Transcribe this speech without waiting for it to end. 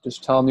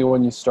Just tell me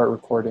when you start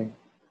recording.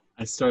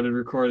 I started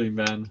recording,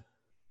 Ben.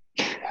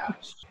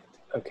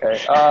 Okay.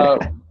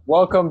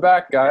 Welcome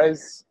back,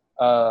 guys.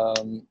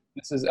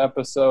 This is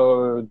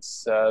episode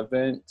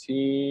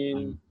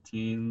 17,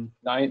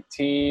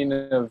 19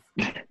 of,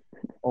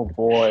 oh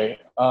boy,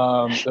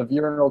 of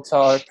Urinal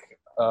Talk,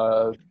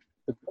 the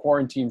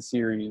quarantine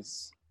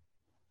series.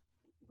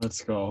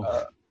 Let's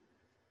go.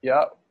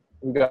 Yeah,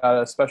 we got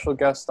a special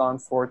guest on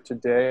for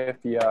today.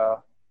 If you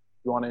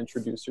want to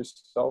introduce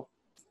yourself.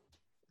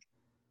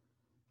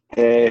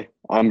 Hey,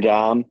 I'm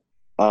Dom.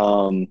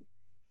 I'm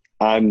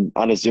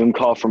on a Zoom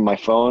call from my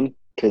phone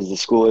because the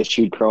school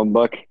issued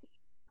Chromebook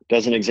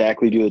doesn't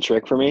exactly do the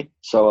trick for me.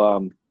 So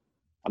I'm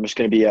just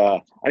going to be I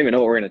don't even know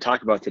what we're going to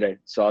talk about today.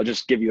 So I'll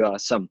just give you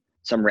some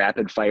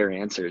rapid fire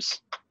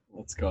answers.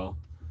 Let's go.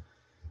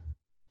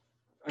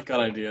 I got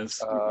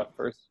ideas.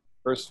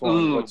 First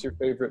one. What's your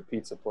favorite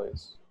pizza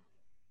place?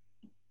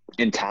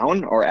 In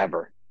town or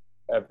ever?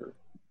 Ever.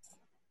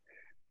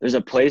 There's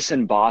a place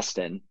in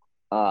Boston,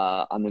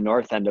 on the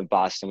north end of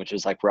Boston, which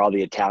is like where all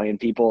the Italian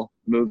people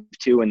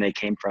moved to when they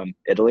came from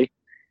Italy.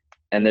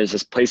 And there's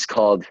this place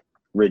called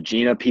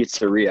Regina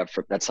Pizzeria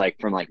that's like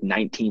from like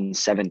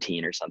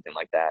 1917 or something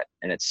like that.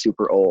 And it's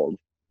super old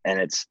and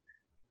it's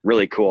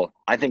really cool.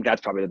 I think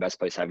that's probably the best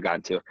place I've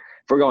gone to. If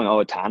we're going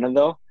Owatonna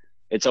though,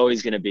 it's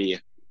always going to be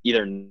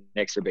either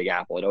Nick's or Big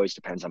Apple. It always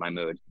depends on my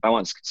mood. If I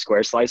want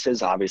square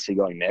slices, obviously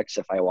going Nick's.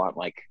 If I want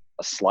like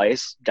a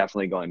slice,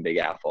 definitely going Big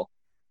Apple.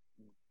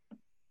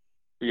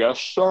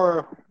 Yes,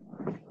 sir.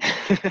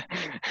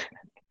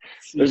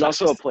 There's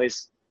also a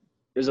place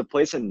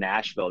in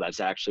Nashville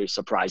that's actually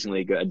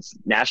surprisingly good.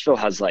 Nashville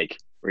has like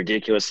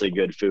ridiculously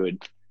good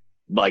food,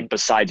 like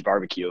besides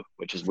barbecue,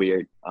 which is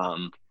weird.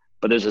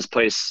 But there's this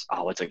place,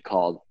 what's it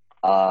called?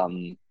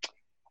 Mafiosa's.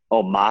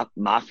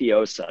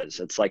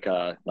 It's like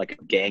a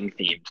gang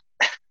themed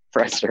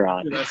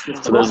restaurant.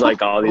 So there's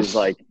like all these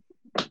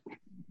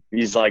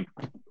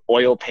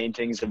oil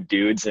paintings of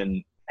dudes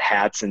and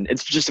hats, and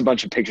it's just a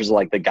bunch of pictures of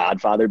like the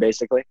Godfather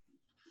basically,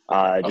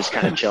 just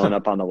kind of chilling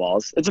up on the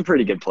walls. It's a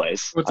pretty good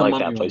place. I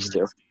like that place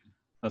too.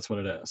 That's what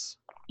it is.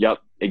 Yep,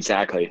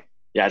 exactly.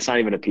 Yeah, it's not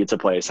even a pizza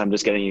place. I'm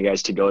just getting you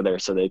guys to go there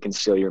so they can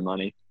steal your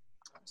money.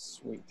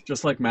 Sweet.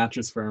 Just like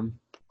Mattress Firm.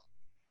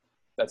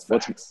 That's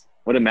facts.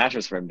 What did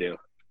Mattress Firm do?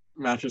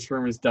 Mattress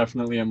Firm is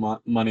definitely a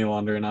money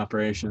laundering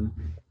operation.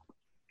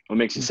 What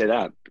makes you say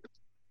that?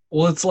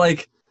 Well, it's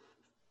like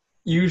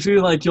usually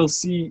like you'll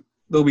see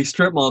there'll be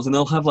strip malls and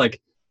they'll have like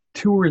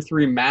 2 or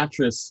 3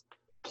 mattress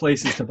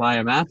places to buy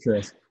a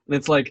mattress, and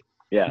it's like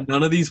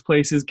none of these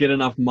places get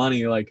enough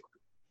money like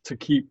to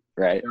keep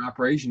their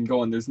operation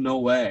going. There's no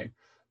way.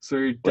 So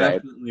you're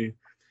definitely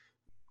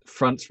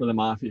fronts for the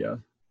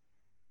mafia.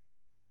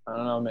 I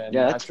don't know, man.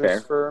 Yeah, that's fair.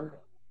 Mattress Firm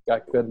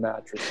got good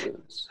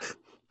mattresses.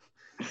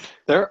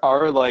 There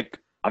are like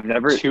I've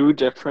never 2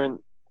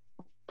 different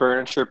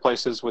furniture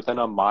places within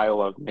a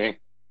mile of me,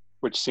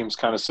 which seems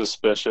kind of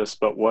suspicious,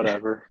 but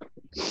whatever.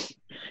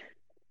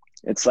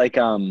 It's like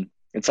in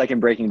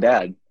Breaking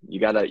Bad. You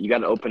gotta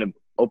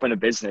open a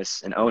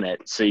business and own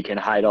it so you can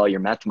hide all your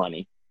meth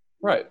money.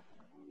 Right.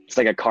 It's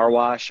like a car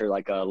wash or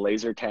like a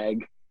laser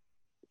tag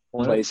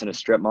place in a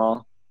strip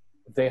mall.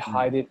 They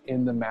hide it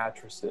in the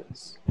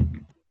mattresses.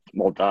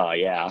 Well, duh,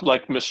 yeah.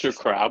 Like Mr.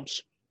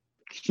 Krabs.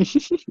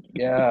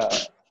 Yeah.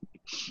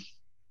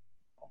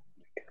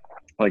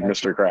 Like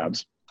Mr.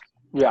 Krabs.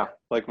 Yeah,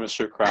 like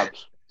Mr.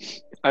 Krabs.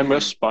 I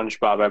miss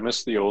SpongeBob. I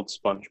miss the old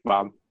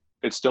SpongeBob.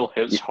 It still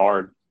hits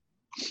hard.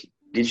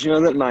 Did you know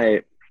that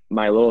my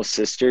little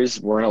sisters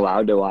weren't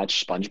allowed to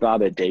watch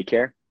SpongeBob at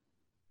daycare?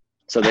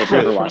 So they've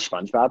never watched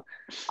SpongeBob.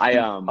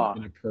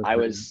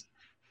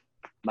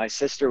 My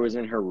sister was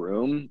in her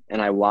room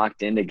and I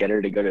walked in to get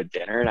her to go to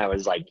dinner, and I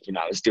was like,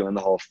 I was doing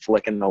the whole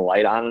flicking the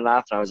light on and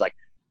off, and I was like,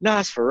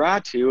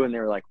 Nosferatu, and they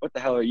were like, what the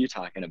hell are you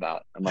talking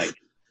about? I'm like,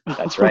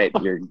 that's right,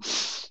 your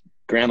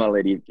grandma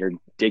lady, your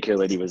daycare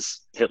lady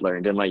was Hitler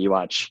and didn't let you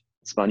watch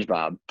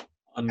SpongeBob.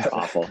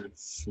 Awful.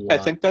 I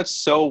think that's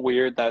so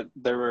weird that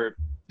there were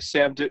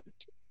Sam,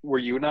 were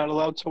you not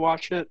allowed to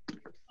watch it?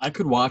 I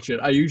could watch it.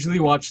 I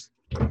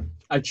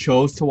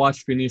chose to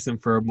watch Phineas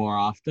and Ferb more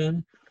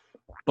often,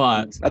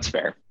 but that's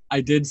fair.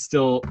 I would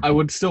still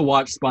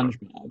watch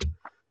SpongeBob.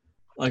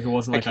 Like it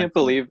wasn't like I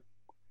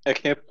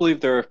can't believe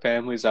there are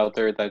families out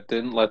there that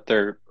didn't let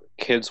their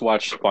kids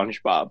watch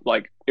SpongeBob.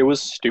 Like it was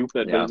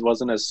stupid, but it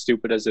wasn't as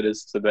stupid as it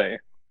is today.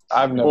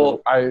 I didn't really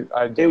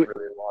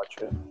watch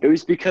it. It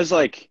was because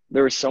like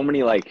there were so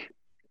many like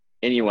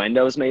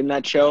innuendos made in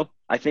that show,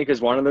 I think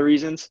is one of the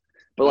reasons.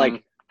 But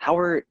like how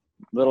are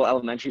little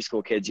elementary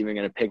school kids even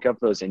going to pick up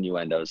those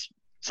innuendos?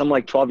 Some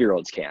like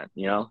 12-year-olds can't,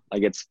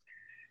 like it's,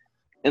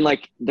 and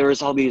like there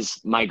was all these,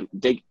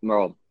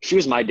 she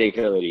was my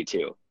daycare lady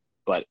too,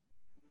 but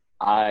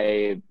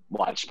I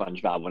watched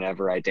SpongeBob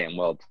whenever I damn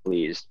well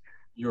pleased.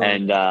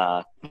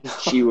 Her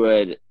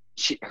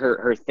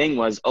thing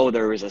was,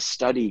 there was a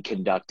study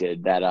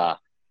conducted that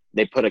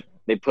they put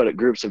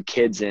groups of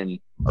kids in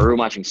a room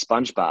watching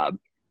SpongeBob,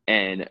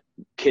 and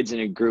kids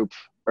in a group,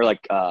 or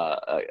like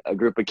a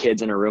group of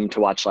kids in a room to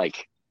watch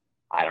like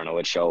I don't know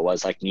what show it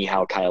was, like Ni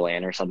Hao Kai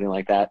Lan or something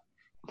like that.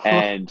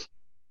 And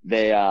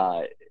they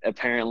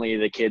apparently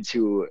the kids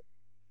who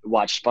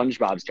watched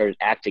SpongeBob started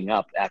acting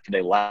up after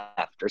they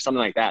left or something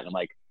like that. And I'm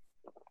like,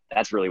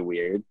 that's really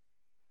weird.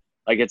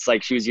 Like, it's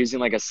like she was using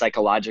like a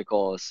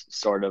psychological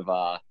sort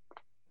of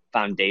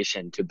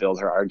foundation to build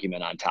her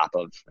argument on top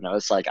of. And I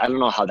was like, I don't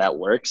know how that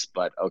works,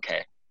 but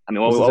okay. I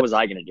mean, what was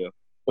I going to do?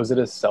 Was it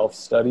a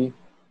self-study?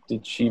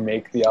 Did she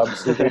make the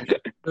observation?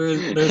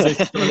 There's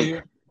a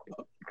study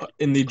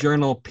in the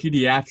journal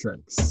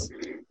Pediatrics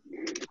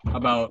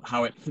about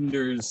how it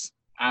hinders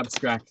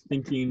abstract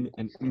thinking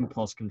and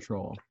impulse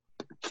control.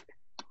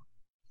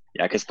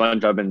 Yeah, because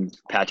SpongeBob and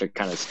Patrick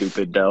kind of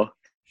stupid though,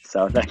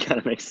 so that kind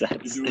of makes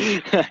sense.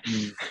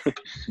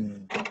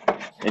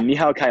 And Ni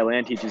Hao Kai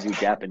Lan teaches you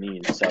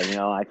Japanese, so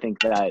I think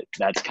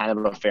that's kind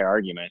of a fair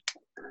argument.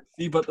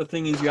 See, but the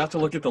thing is, you have to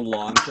look at the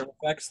long-term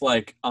effects,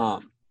 like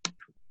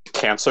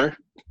cancer.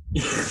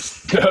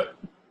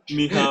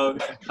 Ni Hao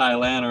Kai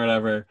Lan or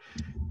whatever.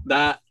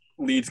 That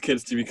leads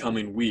kids to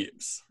becoming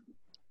weebs.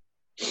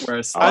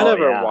 Whereas I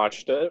never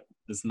watched it.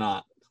 It's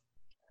not.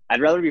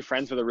 I'd rather be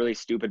friends with a really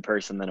stupid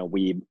person than a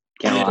weeb.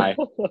 Can't lie.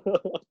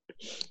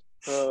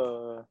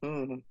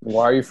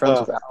 Why are you friends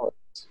with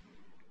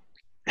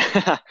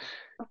Alex?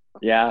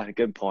 Yeah,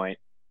 good point.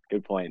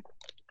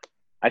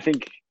 I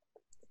think,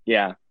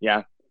 yeah.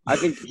 I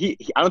think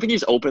I don't think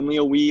he's openly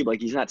a weeb.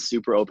 Like, he's not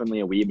super openly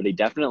a weeb, but he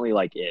definitely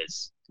like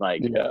is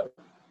like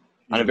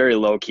on a very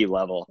low key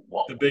level.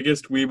 Whoa. The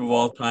biggest weeb of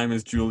all time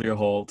is Julia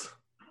Holt.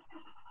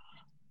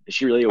 Is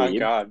she really a weeb? Oh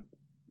God,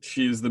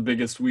 she's the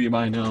biggest weeb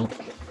I know.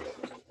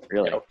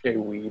 Really? Okay,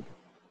 weeb.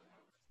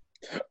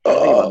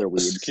 Other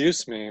weebs.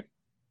 Excuse me.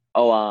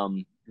 Oh,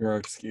 You're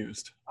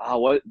excused.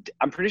 What?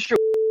 I'm pretty sure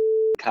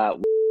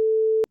caught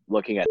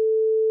looking at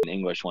in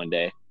English one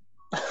day.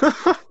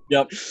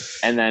 Yep.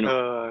 And then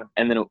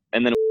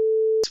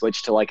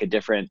switched to like a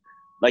different,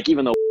 like,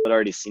 even though I'd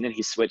already seen it,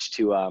 he switched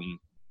to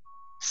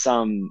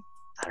some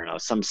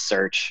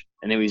search,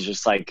 and it was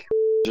just like,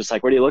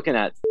 what are you looking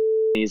at?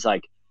 And he's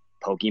like,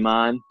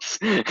 Pokemon.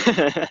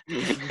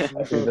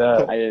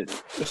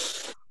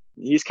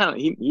 He's kind of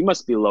he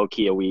must be low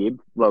key a weeb.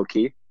 Low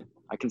key,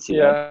 I can see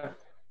that.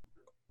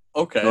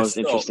 Okay. Most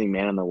interesting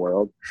man in the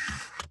world.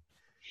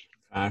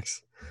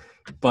 Facts.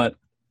 But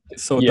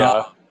so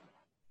yeah,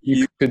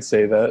 you could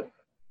say that.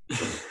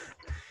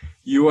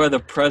 You are the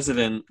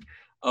president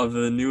of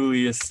the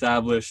newly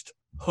established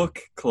Hook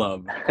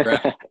Club,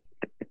 correct?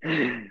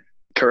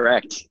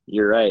 Correct.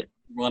 You're right.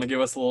 You want to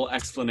give us a little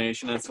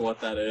explanation as to what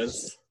that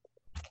is?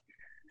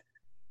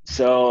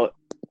 So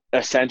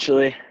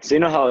essentially, you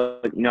know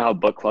how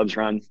book clubs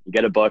run. You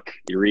get a book,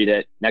 you read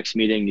it. Next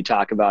meeting, you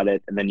talk about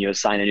it, and then you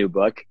assign a new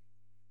book.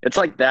 It's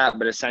like that,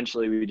 but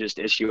essentially we just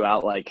issue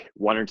out like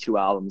 1 or 2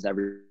 albums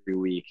every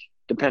week.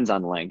 Depends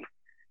on length.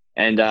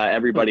 And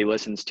everybody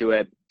listens to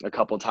it a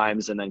couple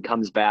times and then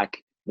comes back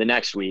the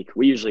next week.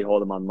 We usually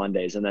hold them on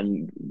Mondays, and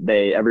then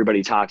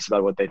everybody talks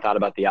about what they thought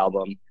about the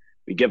album.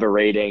 We give a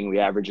rating, we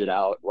average it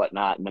out,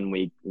 whatnot, and then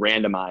we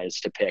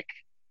randomize to pick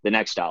the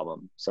next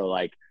album. So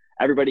like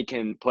everybody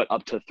can put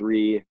up to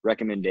 3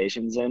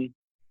 recommendations in,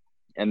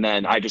 and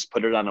then I just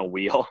put it on a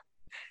wheel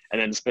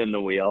and then spin the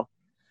wheel,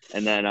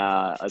 and then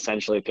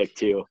essentially pick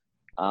 2.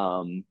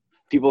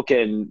 People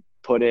can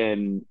put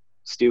in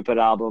stupid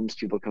albums.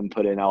 People can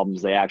put in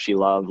albums they actually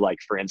love. Like,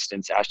 for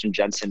instance, Ashton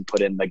Jensen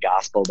put in The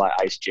Gospel by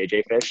Ice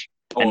JJ Fish,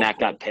 and that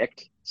got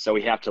picked. So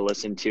we have to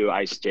listen to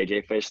Ice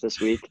JJ Fish this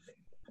week.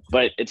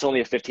 But it's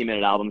only a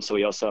 15-minute album, so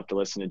we also have to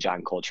listen to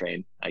John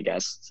Coltrane, I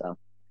guess. So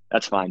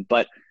that's fine.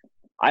 But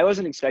I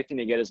wasn't expecting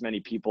to get as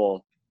many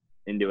people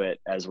into it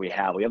as we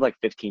have. We have like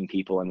 15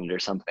 people in it or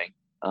something.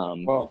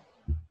 Wow.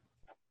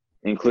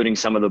 Including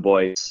some of the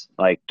boys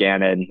like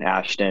Gannon,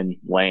 Ashton,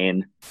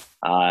 Lane,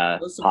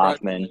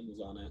 Hoffman.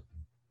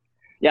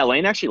 Yeah,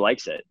 Lane actually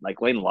likes it.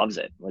 Like, Lane loves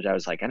it, which I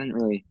was like, I didn't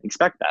really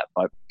expect that.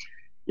 But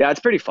yeah, it's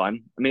pretty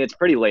fun. I mean, it's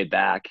pretty laid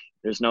back.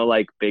 There's no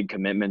like big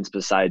commitments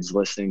besides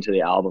listening to the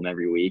album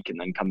every week and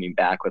then coming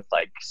back with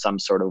like some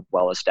sort of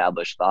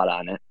well-established thought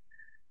on it.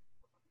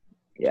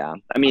 Yeah,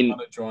 I mean,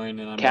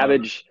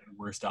 Cabbage.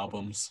 Worst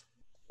albums.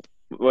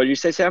 What did you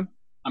say, Sam?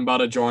 I'm about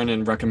to join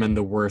and recommend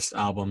the worst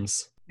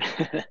albums.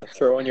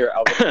 Throw in your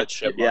album at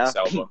Chipmunks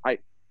album.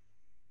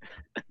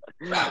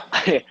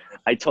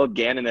 I told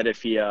Gannon that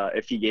if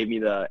he gave me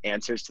the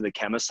answers to the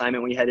chem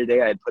assignment we had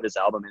today, I'd put his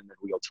album in the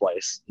wheel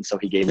twice, and so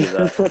he gave me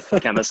the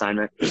chem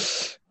assignment.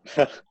 This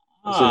is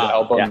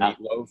album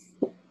Meatloaf.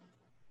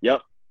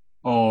 Yep.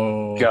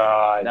 Oh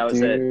God, that was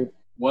dude. it.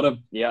 What a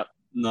Yep.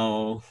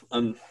 No.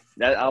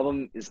 That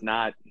album is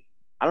not.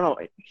 I don't know.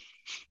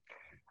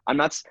 I'm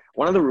not.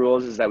 One of the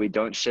rules is that we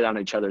don't shit on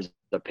each other's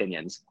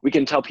opinions. We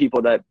can tell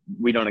people that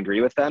we don't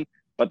agree with them,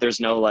 but there's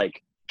no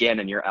like,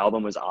 Gannon, your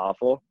album was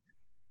awful.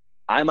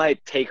 I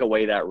might take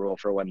away that rule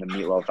for when the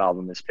Meatloaf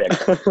album is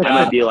picked. I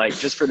might be like,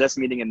 just for this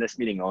meeting and this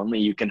meeting only,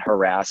 you can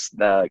harass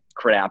the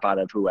crap out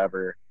of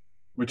whoever,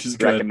 which is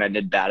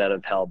recommended Bat Out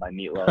of Hell by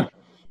Meatloaf.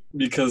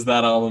 Because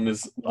that album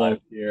is low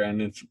tier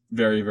and it's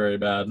very, very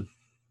bad.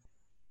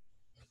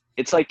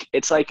 it's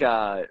like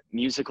a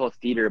musical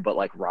theater, but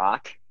like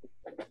rock,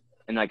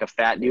 and like a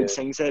fat dude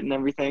sings it and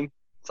everything.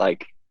 It's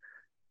like,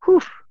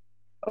 whew,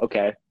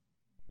 okay.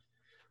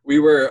 We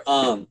were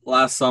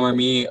last summer,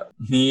 me,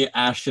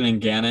 Ashton,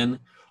 and Gannon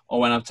all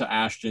went up to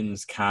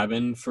Ashton's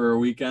cabin for a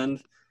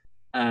weekend,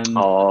 and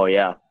oh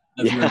yeah,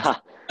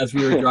 as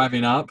we were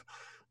driving up,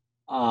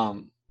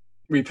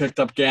 we picked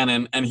up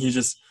Gannon, and he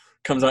just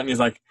comes out and he's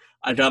like,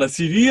 "I got a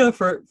CD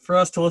for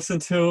us to listen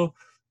to,"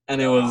 and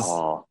it was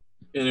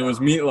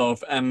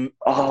Meatloaf, and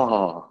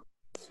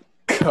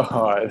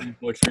God,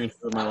 experience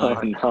of my life.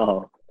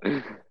 Oh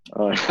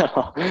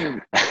no,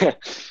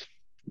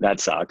 that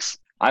sucks.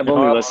 I've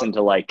only listened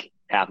to like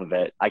half of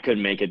it. I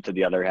couldn't make it to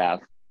the other half.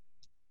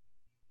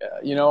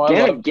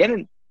 Yeah,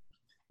 Gannon.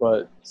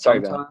 But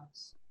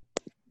sometimes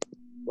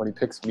when he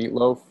picks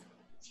Meatloaf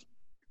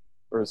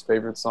for his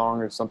favorite song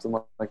or something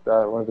like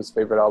that, one of his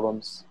favorite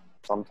albums,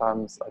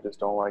 sometimes I just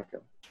don't like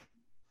him.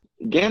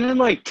 Gannon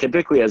like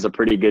typically has a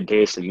pretty good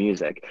taste in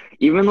music,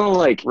 even though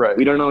like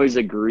we don't always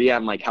agree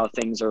on like how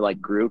things are like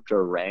grouped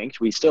or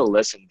ranked. We still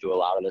listen to a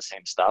lot of the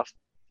same stuff.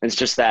 It's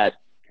just that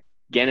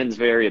Gannon's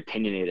very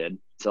opinionated,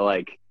 so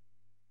like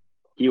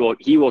he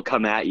will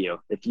come at you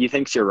if he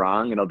thinks you're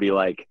wrong, and he'll be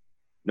like,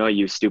 "No,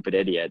 you stupid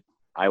idiot!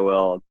 I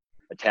will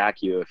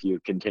attack you if you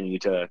continue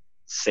to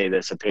say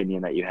this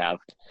opinion that you have,"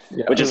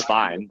 which is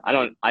fine.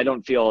 I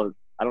don't feel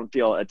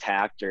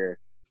attacked or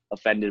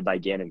offended by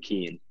Gannon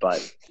Keen, but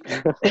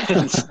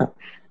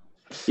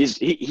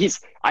he's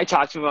I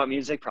talk to him about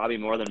music probably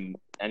more than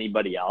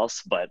anybody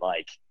else, but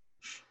like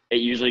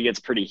it usually gets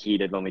pretty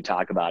heated when we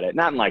talk about it.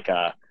 Not in like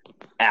a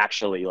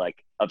actually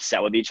like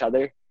upset with each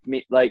other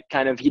like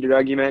kind of heated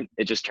argument.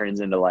 It just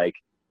turns into like,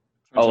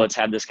 oh, let's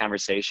have this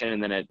conversation,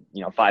 and then it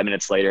 5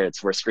 minutes later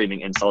we're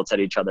screaming insults at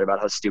each other about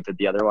how stupid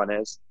the other one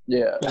is.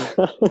 Yeah.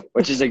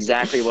 Which is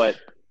exactly what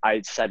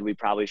I said we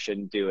probably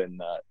shouldn't do in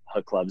the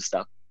Hook Club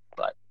stuff.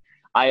 But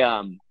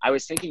I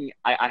was thinking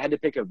I had to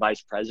pick a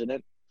vice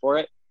president for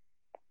it,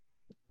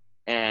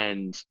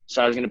 and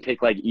so I was gonna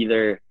pick like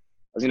either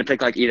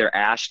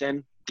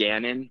Ashton,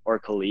 Gannon, or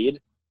Khalid.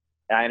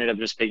 I ended up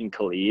just picking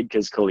Khalid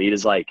because Khalid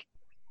is like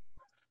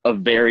a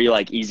very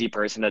like easy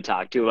person to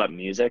talk to about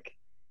music.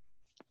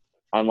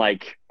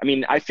 Unlike, I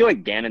mean, I feel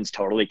like Gannon's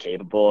totally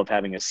capable of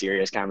having a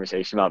serious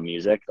conversation about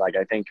music. Like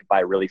I think if I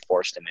really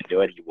forced him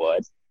into it, he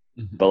would.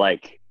 Mm-hmm. But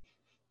like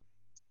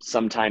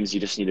sometimes you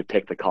just need to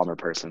pick the calmer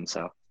person.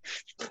 So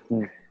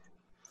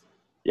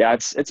yeah,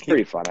 it's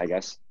pretty fun, I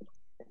guess.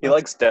 He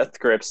likes Death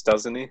Grips,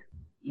 doesn't he?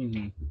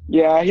 Mm-hmm.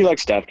 Yeah, he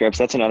likes Death Grips.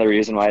 That's another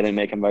reason why I didn't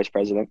make him vice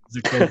president.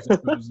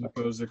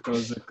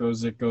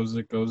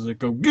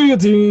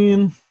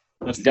 Guillotine.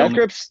 Death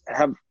Grips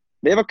have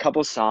a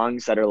couple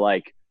songs that are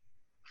like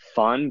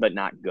fun but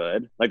not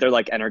good. Like they're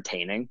like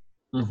entertaining.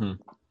 Mm-hmm.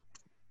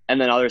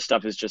 And then other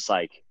stuff is just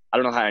like, I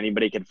don't know how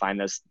anybody can find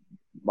this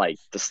like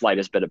the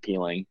slightest bit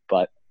appealing,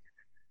 but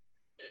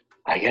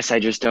I guess I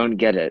just don't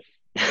get it.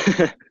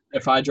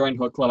 If I joined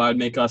Hook Club, I'd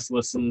make us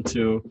listen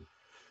to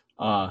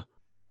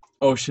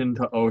Ocean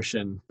to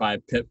Ocean by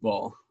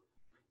Pitbull,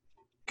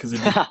 because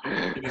it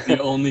is the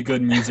only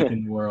good music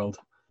in the world.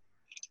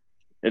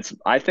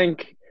 I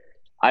think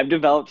I've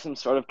developed some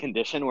sort of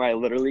condition where I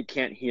literally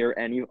can't hear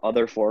any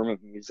other form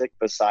of music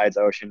besides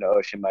Ocean to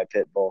Ocean by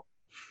Pitbull.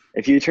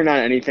 If you turn on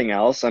anything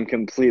else, I'm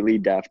completely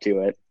deaf to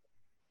it.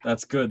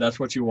 That's good. That's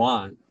what you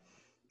want.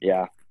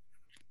 Yeah.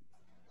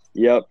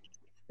 Yep.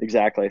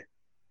 Exactly.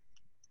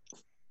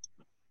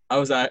 I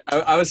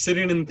was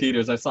sitting in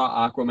theaters. I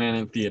saw Aquaman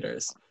in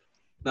theaters.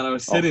 Then I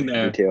was sitting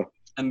there,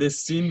 and this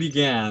scene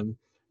began,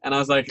 and I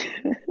was like,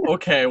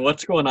 okay,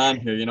 what's going on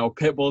here?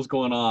 Pitbull's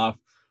going off.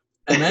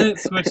 And then it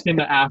switched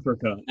into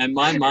Africa, and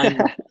my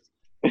mind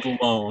was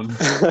blown.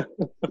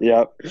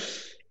 Yep.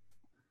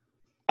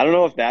 I don't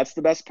know if that's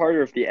the best part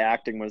or if the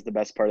acting was the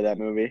best part of that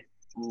movie.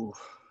 Ooh,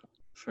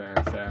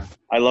 fair.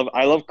 I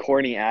love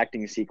corny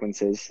acting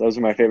sequences. Those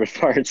are my favorite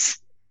parts.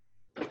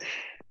 At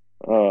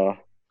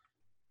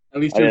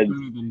least it was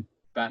better than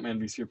Batman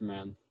v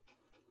Superman.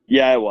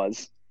 Yeah, it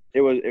was. It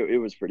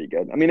was pretty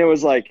good. I mean, it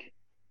was like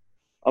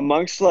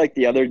amongst like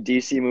the other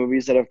DC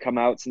movies that have come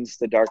out since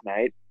The Dark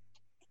Knight,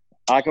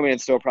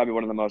 Aquaman's still probably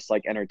one of the most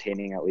like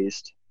entertaining, at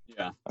least.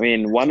 Yeah. I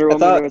mean, Wonder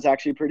Woman was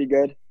actually pretty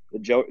good. The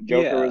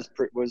Joker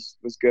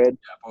was good,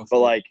 but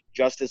like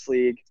Justice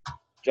League,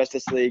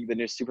 the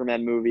new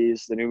Superman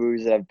movies, the new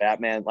movies that have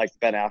Batman, like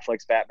Ben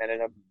Affleck's Batman in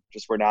them,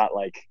 just were not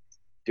like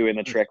doing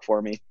the trick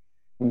for me.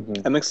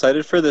 Mm-hmm. I'm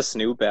excited for this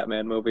new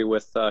Batman movie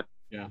with Robert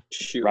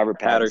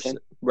Pattinson.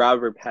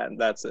 Robert Pattinson.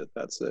 That's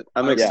it.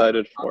 I'm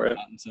excited for it.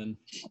 Pattinson.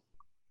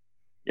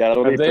 Yeah,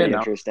 that'll be pretty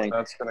interesting.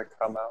 That's gonna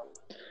come out.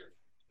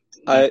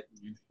 I'm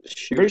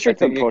pretty sure I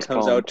think it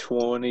comes out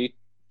 20.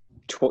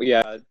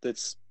 Yeah,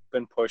 it's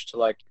been pushed to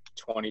like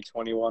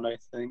 2021, I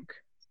think.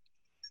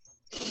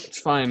 It's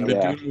fine. The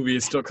Dune movie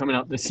is still coming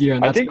out this year.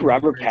 And I think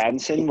Robert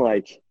Pattinson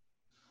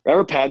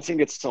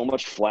gets so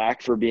much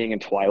flack for being in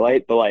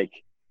Twilight, but like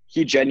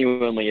he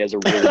genuinely is a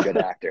really good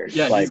actor.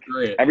 Yeah, like, he's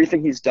great.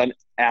 Everything he's done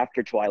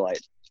after Twilight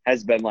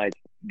has been like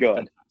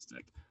good.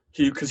 Fantastic.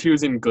 Because he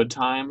was in Good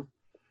Time,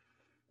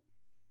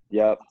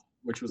 Yep.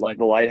 which was like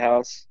The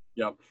Lighthouse.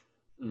 Yep.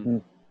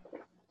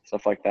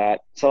 Stuff like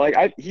that. So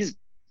like he's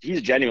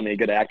genuinely a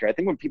good actor. I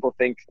think when people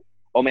think,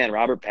 oh man,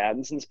 Robert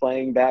Pattinson's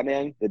playing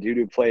Batman, the dude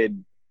who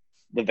played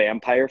the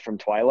vampire from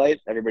Twilight,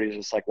 everybody's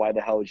just like, why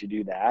the hell would you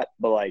do that?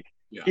 But like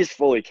he's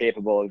fully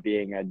capable of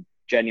being a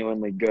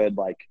genuinely good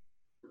like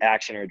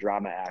action or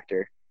drama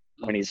actor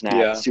when he's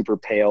not super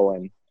pale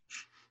and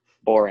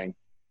boring.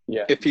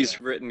 Yeah. If he's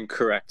written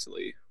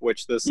correctly,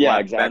 which this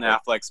exactly. Ben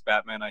Affleck's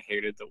Batman, I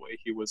hated the way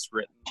he was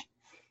written.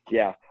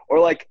 Yeah. Or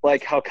like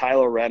how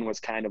Kylo Ren was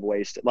kind of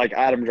wasted. Like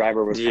Adam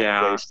Driver was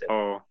kind of wasted.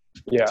 Oh.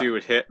 Yeah.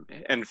 Dude,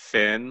 and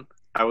Finn.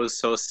 I was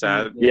so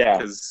sad. Yeah.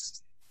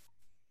 Because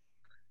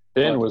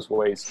Finn was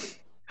wasted.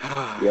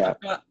 Yeah.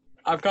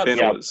 I've got Finn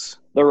was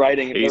the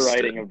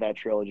writing of that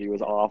trilogy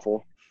was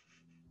awful.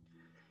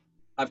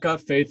 I've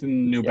got faith in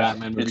the new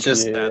Batman movie. It's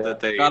just that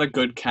they got a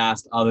good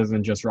cast other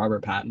than just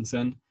Robert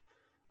Pattinson.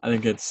 I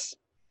think it's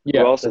who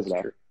else is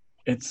there?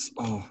 It's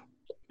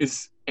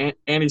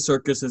Andy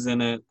Serkis is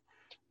in it,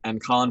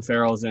 and Colin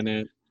Farrell's in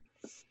it.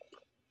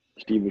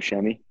 Steve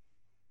Buscemi.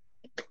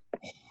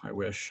 I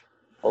wish.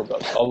 Hold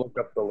up, I'll look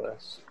up the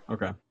list.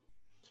 Okay.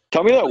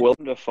 Tell me that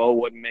Willem Dafoe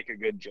wouldn't make a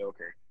good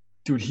Joker.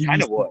 Dude, he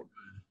kind of would.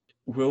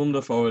 Willem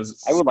Dafoe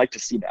is. I would like to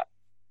see that.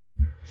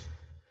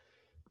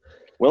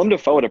 Willem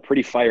Dafoe had a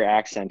pretty fire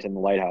accent in The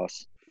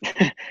Lighthouse.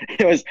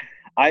 It was.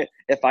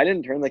 If I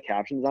didn't turn the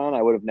captions on,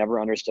 I would have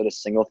never understood a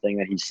single thing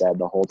that he said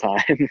the whole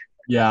time.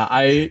 Yeah,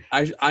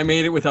 I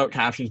made it without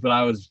captions, but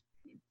I was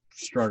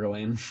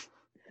struggling.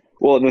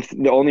 Well,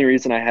 the only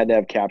reason I had to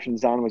have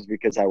captions on was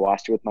because I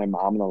watched it with my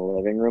mom in the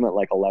living room at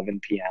like 11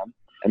 p.m.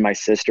 and my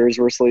sisters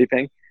were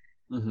sleeping.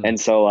 Mm-hmm. And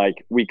so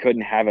like we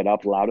couldn't have it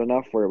up loud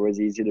enough where it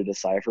was easy to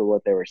decipher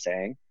what they were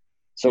saying.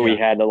 So we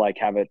had to like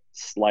have it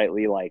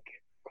slightly like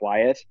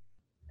quiet.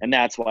 And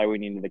that's why we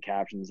needed the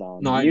captions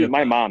on. No,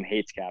 my mom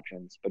hates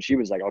captions, but she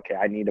was like, okay,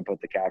 I need to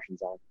put the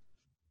captions on.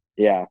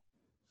 Yeah.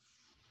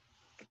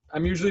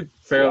 I'm usually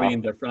fairly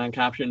indifferent on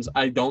captions.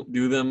 I don't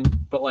do them,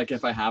 but like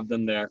if I have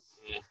them they're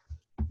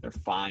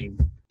fine,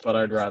 but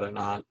I'd rather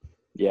not.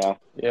 Yeah.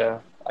 Yeah,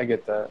 I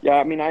get that. Yeah,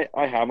 I mean, I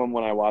have them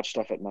when I watch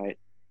stuff at night.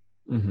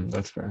 Mm-hmm,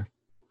 that's fair.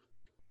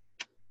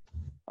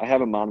 I have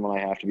them on when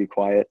I have to be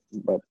quiet,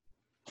 but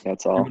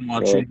that's all.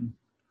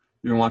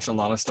 You've been watching a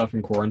lot of stuff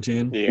in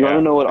quarantine? Yeah, you want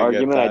to know what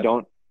argument I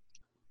don't?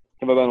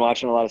 Have I been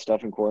watching a lot of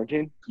stuff in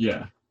quarantine?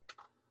 Yeah.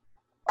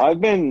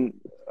 I've been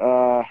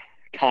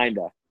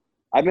kinda.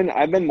 I've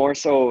been more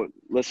so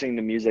listening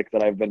to music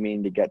that I've been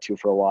meaning to get to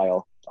for a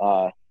while,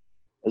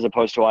 as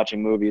opposed to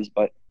watching movies.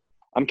 But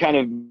I'm kind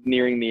of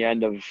nearing the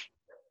end of,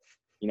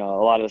 a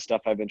lot of the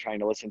stuff I've been trying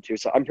to listen to.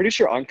 So I'm pretty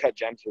sure Uncut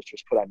Gems was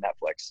just put on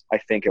Netflix. I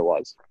think it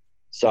was.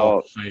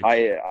 So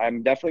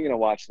I'm definitely gonna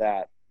watch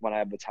that when I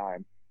have the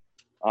time.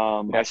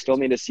 I still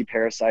need to see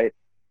Parasite.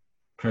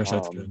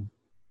 Parasite's good.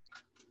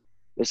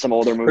 There's some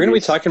older movies. We're gonna be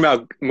talking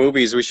about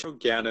movies. We show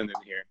Gannon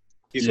in here.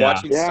 He's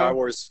watching Star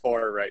Wars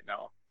 4 right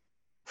now.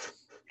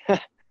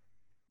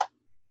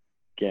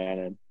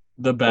 Gannon.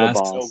 The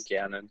best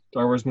Gannon.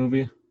 Star Wars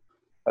movie.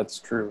 That's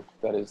true.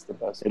 That is the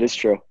best. It is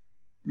true.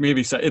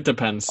 Maybe so. It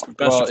depends.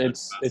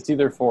 It's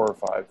either 4 or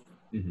 5.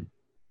 Mm-hmm.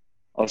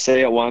 I'll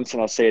say it once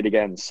and I'll say it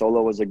again.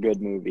 Solo was a good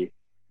movie.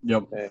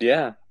 Yep.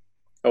 Yeah.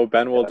 Oh,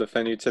 Ben will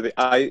defend you to the.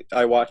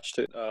 I watched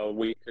it a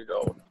week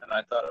ago and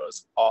I thought it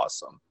was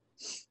awesome.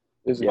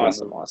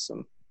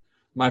 Awesome.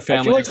 My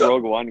family. I feel like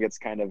Rogue One gets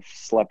kind of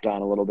slept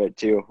on a little bit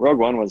too. Rogue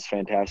One was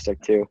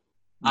fantastic too.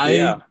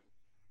 I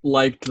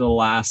liked the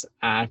last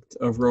act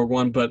of Rogue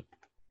One, but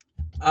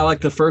I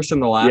liked the first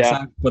and the last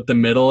act. But the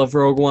middle of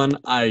Rogue One,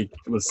 I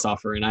was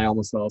suffering. I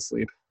almost fell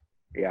asleep.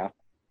 Yeah.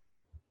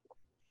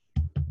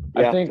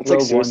 I think it's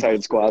like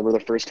Suicide Squad, where the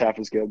first half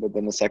is good, but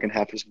then the second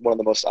half is one of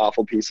the most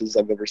awful pieces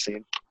I've ever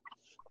seen.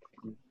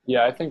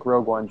 Yeah, I think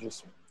Rogue One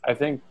I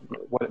think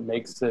what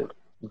makes it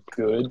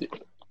good,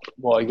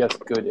 well, I guess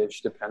good-ish,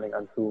 depending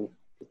on who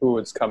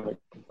it's coming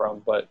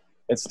from, but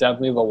it's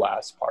definitely the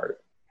last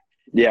part.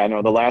 Yeah,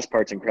 no, the last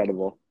part's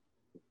incredible.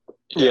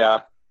 Yeah,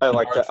 I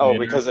like that. Oh,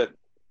 because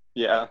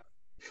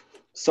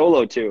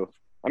Solo, too.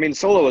 I mean,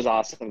 Solo was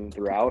awesome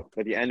throughout,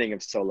 but the ending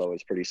of Solo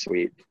is pretty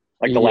sweet.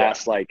 Like the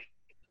last,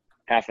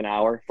 half an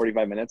hour,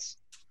 45 minutes.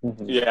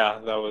 Mm-hmm. Yeah,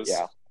 that was.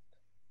 Yeah.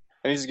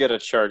 I need to get a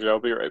charger. I'll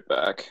be right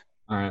back.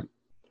 All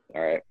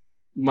right.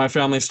 My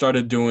family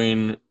started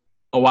doing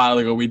a while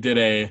ago. We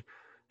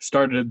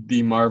started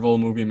the Marvel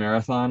movie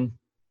marathon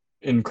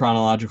in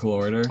chronological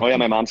order. Oh yeah,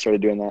 my mom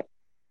started doing that.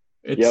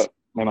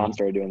 My mom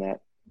started doing that.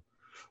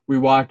 We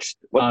watched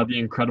The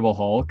Incredible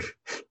Hulk.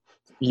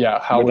 Yeah,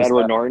 how with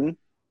Edward Norton?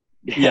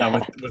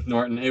 Yeah, with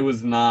Norton. It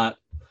was not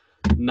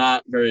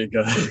very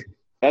good.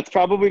 That's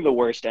probably the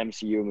worst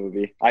MCU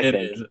movie, I think.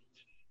 It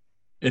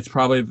is.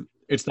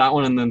 It's that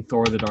one and then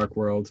Thor: The Dark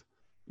World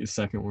is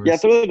second worst. Yeah,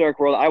 Thor: The Dark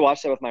World. I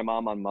watched that with my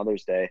mom on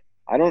Mother's Day.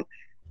 I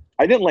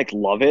didn't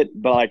love it,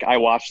 but I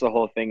watched the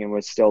whole thing and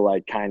was still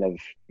kind of,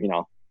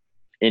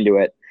 into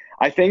it.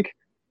 I think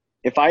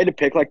if I had to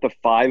pick the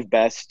 5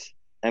 best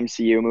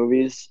MCU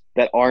movies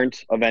that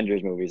aren't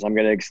Avengers movies, I'm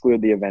going to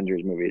exclude the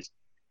Avengers movies.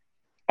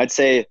 I'd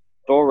say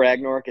Thor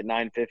Ragnarok at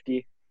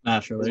 950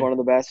 Naturally. is one of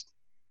the best.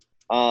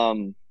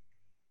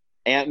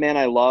 Ant-Man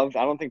I loved.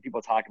 I don't think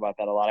people talk about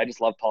that a lot. I just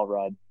love Paul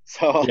Rudd.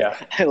 So Yeah.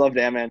 I loved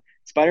Ant-Man.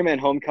 Spider-Man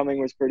Homecoming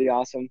was pretty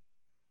awesome.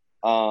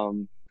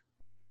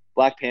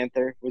 Black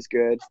Panther was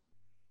good.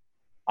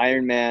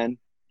 Iron Man,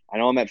 I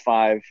know I'm at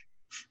 5.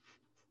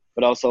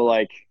 But also,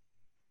 like,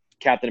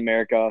 Captain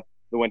America,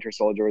 The Winter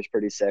Soldier was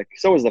pretty sick.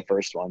 So was the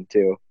first one,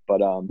 too.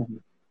 But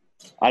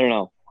I don't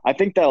know. I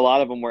think that a lot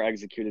of them were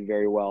executed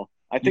very well.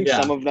 I think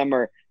some of them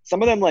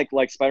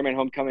like Spider-Man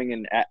Homecoming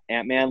and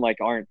Ant-Man, like,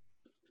 aren't,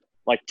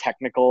 like,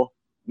 technical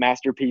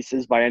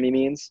masterpieces by any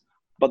means.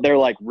 But they're,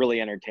 like, really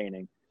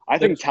entertaining. I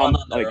think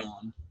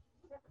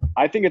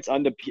it's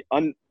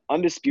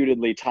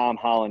undisputedly Tom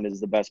Holland is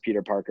the best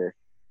Peter Parker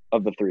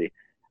of the 3.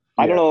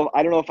 I don't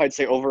know if I'd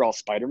say overall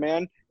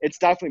Spider-Man. It's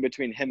definitely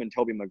between him and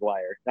Tobey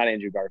Maguire, not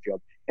Andrew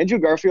Garfield. Andrew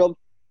Garfield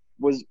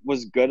was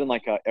good in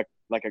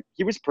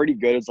he was pretty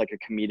good as like a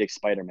comedic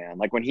Spider-Man.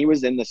 Like when he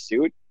was in the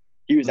suit,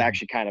 he was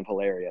actually kind of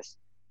hilarious.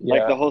 Yeah.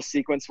 Like the whole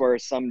sequence where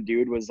some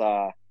dude was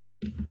I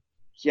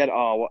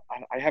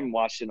haven't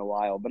watched it in a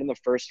while, but in the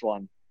first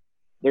one,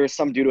 there was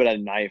some dude with a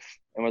knife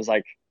and was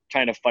like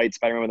trying to fight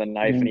Spider-Man with a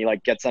knife, and he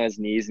like gets on his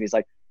knees and he's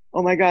like,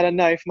 "Oh my God, a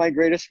knife, my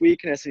greatest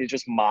weakness," and he's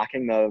just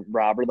mocking the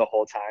robber the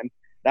whole time.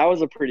 That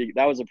was a pretty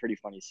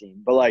funny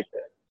scene. But like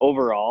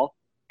overall,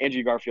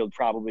 Andrew Garfield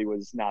probably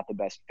was not the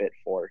best fit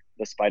for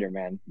the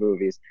Spider-Man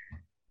movies.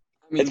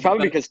 I mean, it's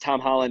probably because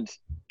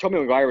Tobey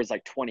Maguire was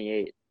like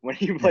 28 when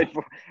he played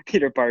for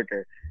Peter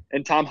Parker,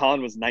 and Tom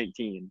Holland was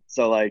 19.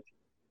 So like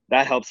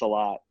that helps a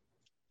lot.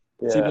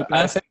 Yeah. See, the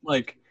best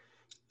like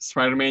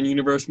Spider-Man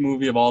universe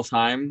movie of all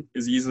time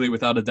is easily,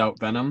 without a doubt,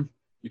 Venom.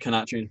 You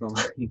cannot change my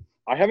mind.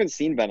 I haven't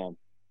seen Venom.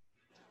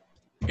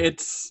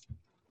 It's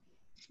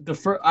the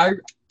first.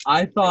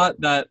 I thought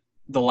that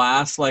the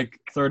last like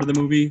third of the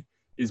movie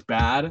is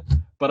bad,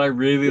 but I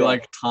really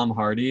like Tom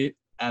Hardy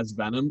as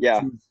Venom.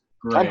 Yeah,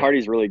 Tom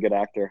Hardy's a really good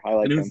actor. I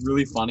like him. And it was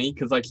really funny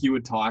because like he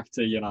would talk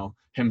to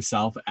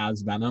himself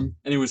as Venom,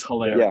 and it was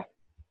hilarious.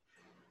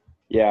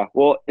 Yeah.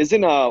 Well,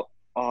 isn't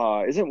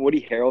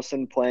Woody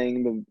Harrelson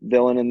playing the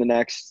villain in the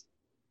next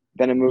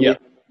Venom movie?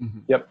 Yep. Mm-hmm.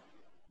 Yep.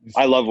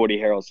 I love Woody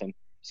Harrelson,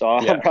 so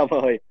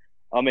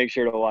I'll make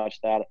sure to watch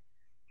that.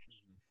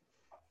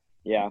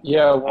 Yeah.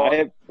 Yeah.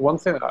 Well, one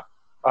thing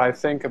I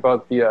think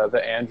about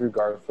the Andrew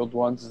Garfield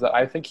ones is that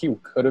I think he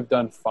could have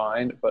done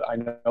fine, but I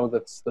know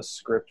that the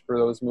script for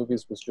those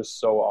movies was just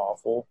so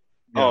awful.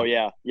 Yeah. Oh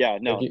yeah.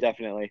 No,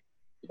 definitely.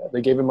 Yeah,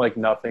 they gave him like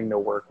nothing to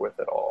work with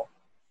at all.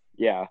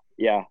 Yeah,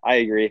 I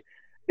agree.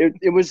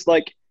 It was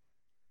like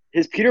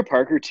his Peter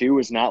Parker too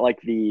was not like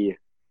the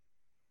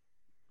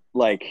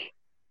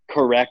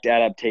correct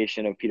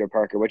adaptation of Peter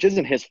Parker, which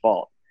isn't his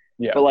fault.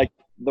 Yeah. But like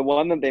the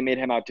one that they made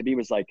him out to be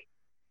was like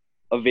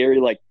a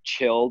very like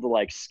chilled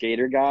like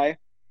skater guy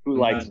who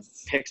like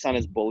picks on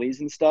his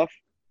bullies and stuff.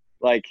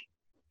 Like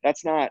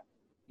that's not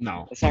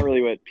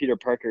really what Peter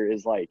Parker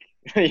is like.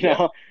 you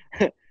know?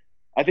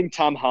 I think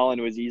Tom Holland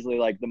was easily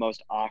like the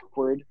most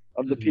awkward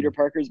of the Peter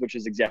Parkers, which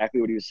is exactly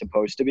what he was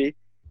supposed to be.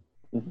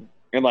 Mm-hmm.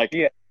 And like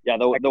the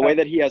way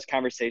that he has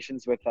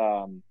conversations with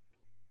why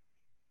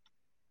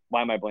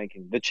am I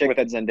blanking? The chick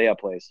that Zendaya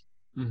plays.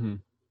 Mm-hmm.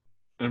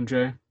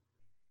 MJ.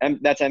 And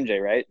that's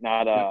MJ, right?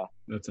 Not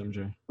that's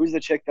MJ. Who's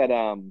the chick that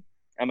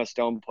Emma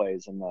Stone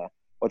plays in the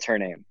what's her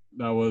name?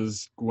 That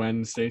was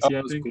Gwen Stacy,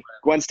 I think.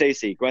 Gwen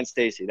Stacy,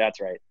 that's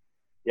right.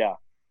 Yeah.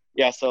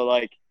 Yeah, so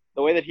like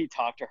the way that he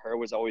talked to her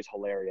was always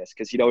hilarious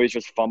because he'd always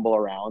just fumble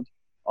around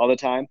all the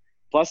time.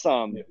 Plus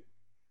the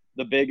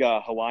big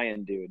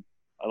Hawaiian dude.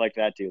 I like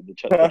that dude, the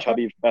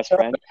chubby best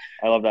friend.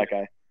 I love that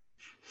guy.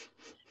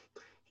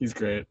 He's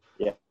great.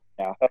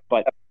 Yeah.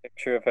 But a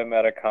picture of him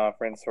at a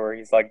conference where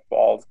he's like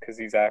bald because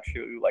he's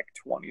actually like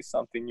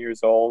 20-something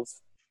years old.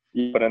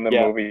 But in the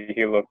movie,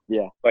 he looked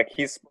like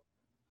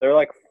they're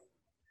like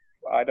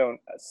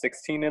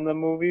 16 in the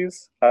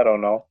movies. I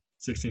don't know.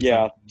 16.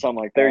 Yeah,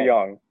 something like that. They're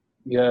young.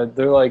 Yeah,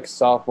 they're like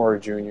sophomore,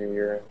 junior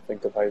year, I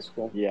think, of high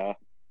school. Yeah.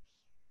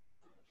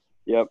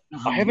 Yep.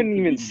 I haven't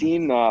even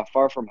seen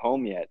Far From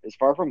Home yet. Is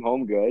Far From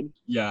Home good?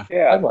 Yeah.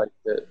 I liked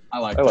it. I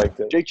liked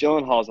it. Jake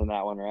Gyllenhaal's in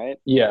that one, right?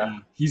 Yeah.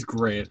 He's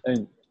great.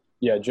 And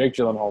yeah, Jake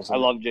Gyllenhaal's in I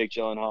love Jake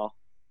Gyllenhaal.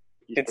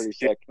 He's pretty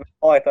sick.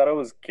 Oh, I thought it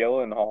was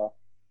Gyllenhaal.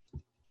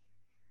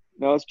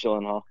 No, it's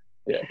Gyllenhaal.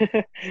 Yeah.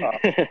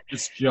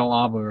 It's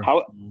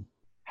Gyllenhaal.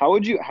 How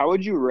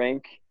would you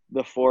rank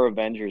the 4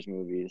 Avengers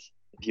movies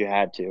if you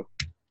had to?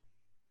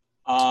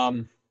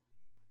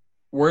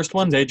 Worst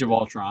one's Age of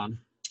Ultron.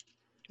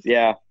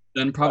 Yeah.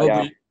 Then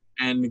probably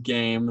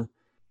Endgame.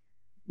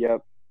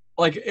 Yep.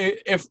 Like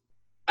if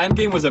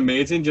Endgame was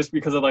amazing just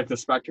because of like the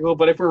spectacle,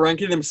 but if we're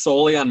ranking them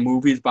solely on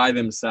movies by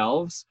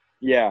themselves,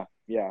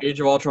 Age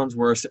of Ultron's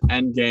worst,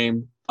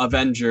 Endgame,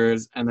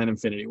 Avengers, and then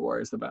Infinity War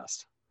is the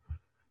best.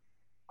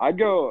 I'd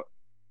go.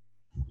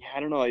 Yeah, I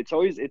don't know. It's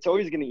always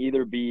going to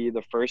either be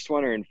the first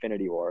one or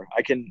Infinity War.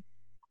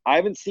 I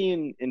haven't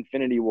seen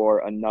Infinity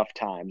War enough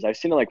times. I've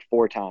seen it like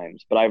 4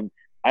 times, but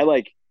I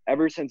like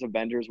ever since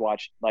Avengers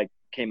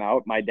came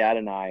out, my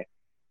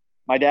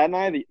my dad and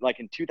I, like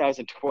in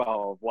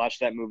 2012, watched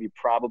that movie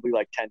probably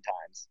like 10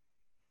 times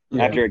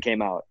after it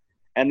came out.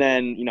 And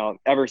then,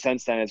 ever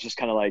since then, it's just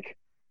kind of like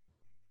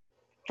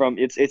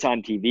it's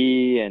on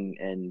TV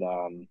and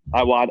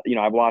I've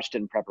watched it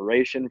in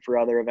preparation for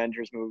other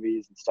Avengers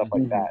movies and stuff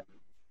like that.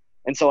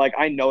 And so like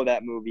I know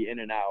that movie in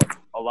and out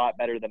a lot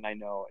better than I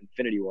know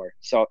Infinity War.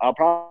 So I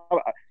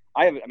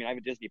have a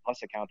Disney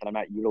Plus account that I'm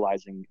not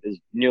utilizing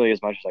nearly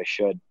as much as I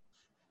should.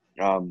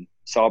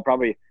 So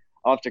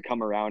I'll have to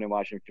come around and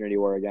watch Infinity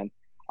War again.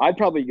 I'd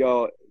probably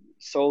go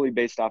solely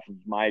based off of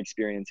my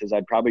experiences.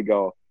 I'd probably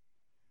go,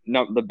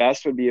 no, the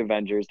best would be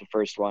Avengers, the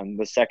first one.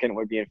 The second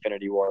would be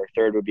Infinity War.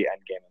 Third would be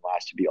Endgame, and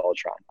last would be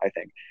Ultron, I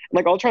think. And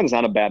like Ultron's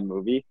not a bad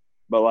movie,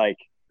 but like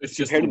it's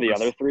just compared to the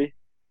other three,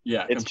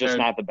 it's just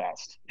not the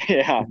best.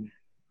 Yeah.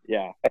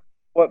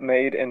 What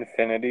made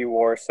Infinity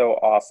War so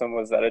awesome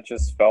was that it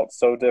just felt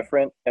so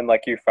different, and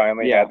like you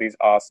finally had these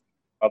awesome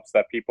ups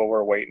that people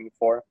were waiting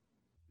for.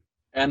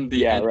 And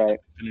the end of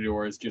Infinity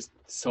War is just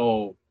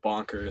so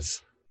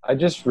bonkers. I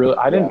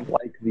didn't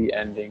like the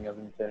ending of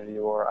Infinity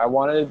War. I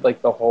wanted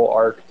like the whole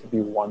arc to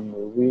be one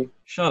movie.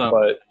 Shut up.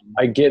 But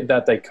I get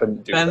that they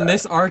couldn't do that. And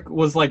this arc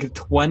was like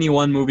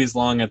 21 movies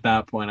long at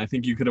that point. I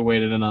think you could have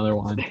waited another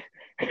one.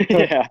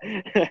 Yeah.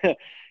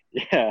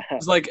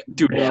 It's like,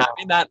 dude,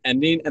 having that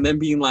ending and then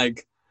being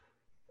like,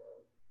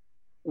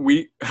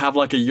 we have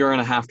like a year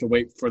and a half to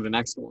wait for the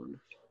next one.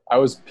 I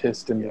was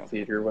pissed in the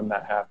theater when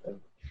that happened.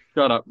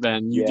 Shut up,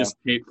 Ben. You just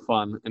hate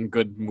fun and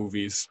good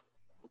movies.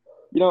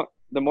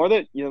 The more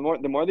that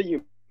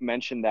you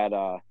mentioned that,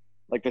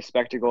 like the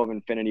spectacle of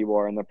Infinity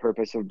War and the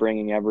purpose of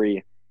bringing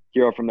every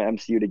hero from the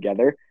MCU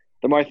together,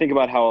 the more I think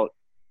about how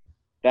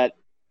that,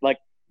 like,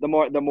 the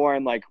more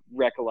I'm like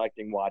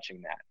recollecting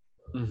watching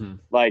that,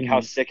 like how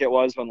sick it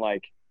was when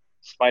like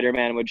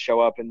Spider-Man would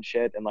show up and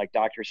shit, and like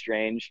Doctor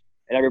Strange,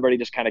 and everybody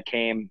just kind of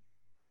came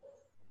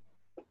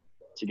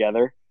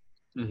together.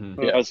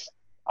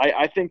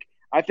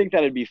 I think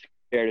that'd be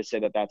fair to say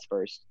that that's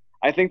first.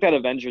 I think that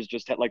Avengers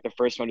just had like the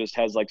first one just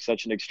has like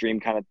such an extreme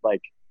kind of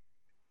like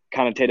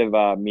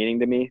connotative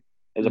meaning to me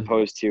as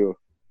opposed to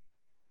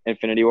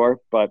Infinity War.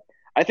 But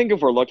I think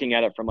if we're looking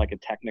at it from like a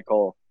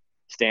technical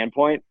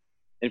standpoint,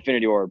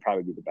 Infinity War would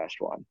probably be the best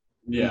one.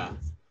 Yeah.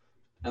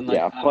 And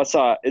like, Plus,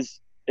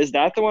 is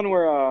that the one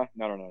where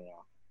no.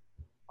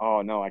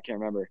 Oh no, I can't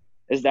remember.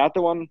 Is that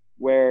the one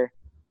where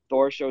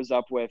Thor shows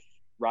up with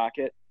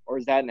Rocket, or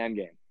is that an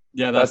Endgame?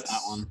 Yeah, that's that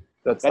one.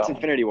 That's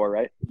Infinity War,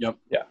 right? Yep.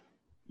 Yeah.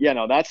 Yeah,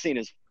 no, that scene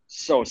is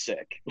so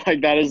sick.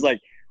 Like that is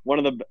like one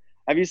of the.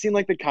 Have you seen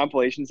like the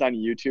compilations on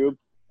YouTube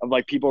of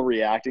like people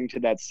reacting to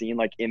that scene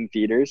like in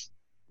theaters?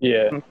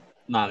 Yeah.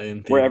 Not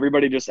in theater. Where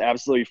everybody just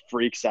absolutely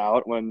freaks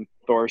out when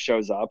Thor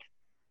shows up.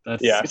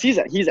 Because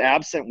he's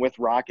absent with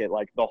Rocket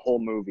like the whole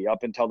movie up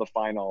until the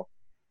final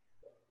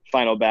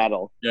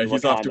battle. Yeah,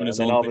 he's off doing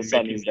his own thing. And all of a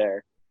sudden he's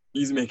there.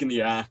 He's making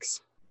the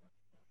axe.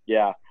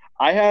 Yeah.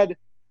 I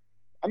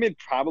made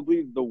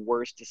probably the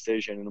worst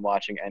decision in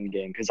watching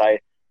Endgame because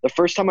the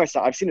first time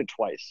I've seen it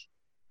twice.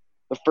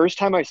 The first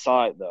time I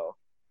saw it though,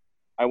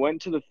 I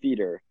went to the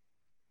theater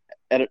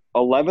at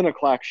 11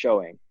 o'clock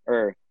showing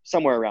or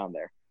somewhere around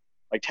there,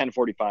 like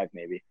 10:45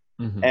 maybe.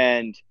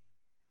 And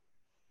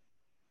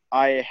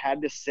I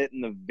had to sit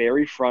in the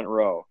very front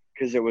row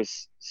because it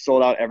was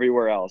sold out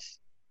everywhere else.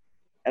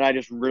 And I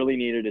just really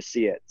needed to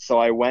see it. So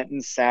I went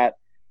and sat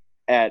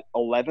at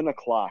 11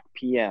 o'clock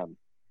p.m.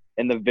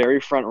 in the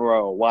very front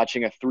row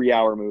watching a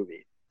 3-hour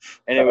movie.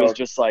 And it was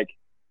just like,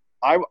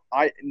 I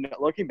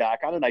looking back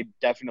on it, I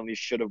definitely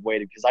should have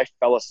waited because I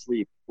fell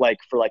asleep like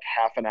for like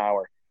half an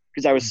hour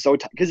because I was so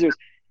because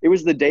it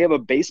was the day of a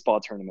baseball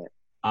tournament.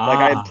 Like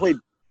I had played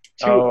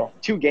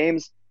two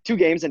games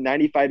in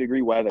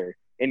 95-degree weather,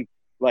 and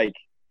like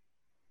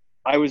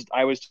I was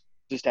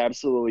just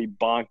absolutely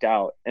bonked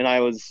out, and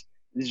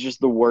it's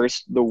just the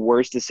worst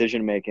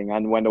decision making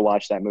on when to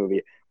watch that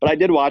movie. But I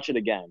did watch it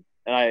again,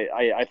 and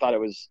I thought it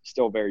was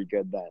still very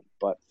good then.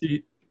 But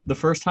see, the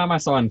first time I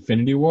saw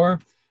Infinity War,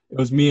 it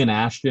was me and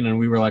Ashton, and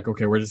we were like,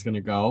 okay, we're just gonna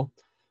go.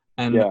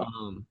 And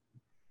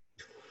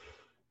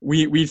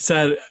we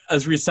said,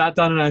 as we sat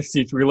down in our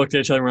seats, we looked at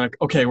each other and we're like,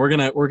 okay, we're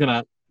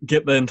gonna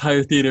get the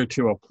entire theater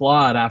to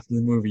applaud after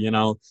the movie,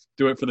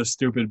 do it for the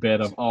stupid bit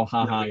of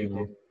haha,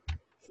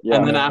 Yeah,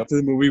 and then after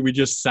the movie, we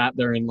just sat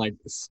there in like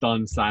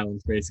stunned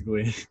silence,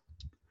 basically.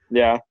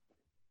 Yeah.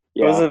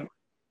 It was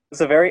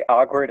a very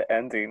awkward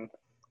ending.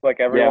 Like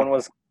everyone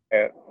was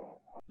quiet.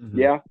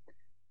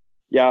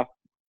 Yeah.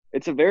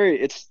 It's a very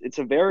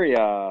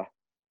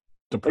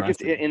depressing. like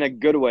it's in a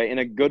good way,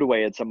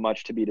 it's a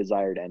much to be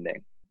desired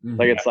ending.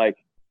 Like it's like,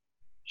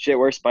 shit,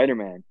 where's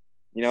Spider-Man?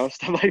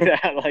 Stuff like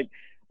that.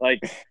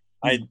 Like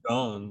He's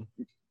gone.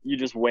 You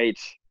just wait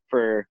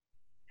for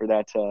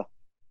that for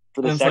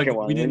the second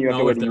one. We didn't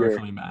know if they were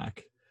coming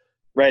back.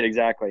 Right,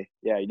 exactly.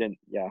 Yeah, you didn't.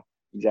 Yeah,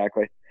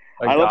 exactly.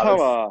 I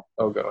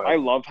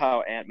love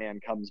how Ant-Man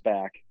comes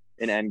back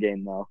in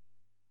Endgame though.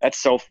 That's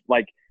so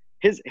like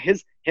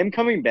him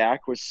coming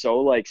back was so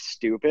like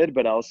stupid,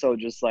 but also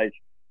just like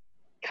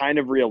kind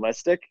of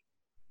realistic.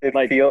 A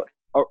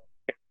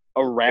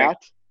rat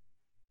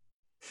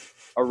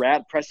a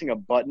rat pressing a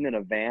button in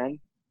a van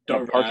in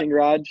a parking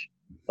garage,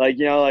 like,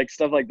 you know, like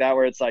stuff like that,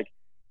 where it's like,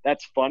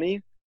 that's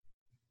funny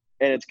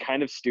and it's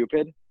kind of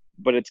stupid,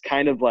 but it's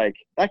kind of like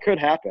that could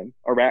happen.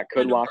 A rat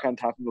could walk on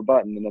top of a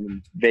button in a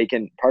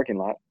vacant parking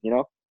lot, you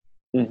know?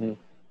 Mm-hmm.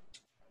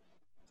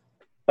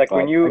 Like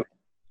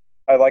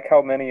I like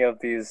how many of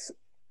these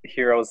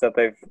heroes that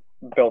they've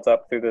built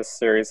up through this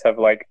series have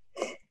like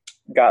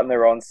gotten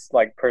their own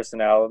like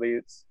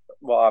personalities.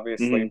 Well,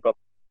 obviously, but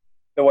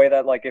the way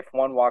that like if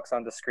one walks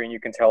on the screen, you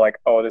can tell like,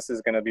 oh, this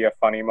is going to be a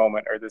funny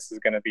moment, or this is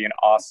going to be an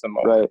awesome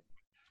moment.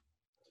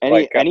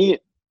 Right.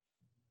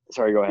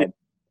 Sorry, go ahead.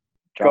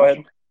 Josh?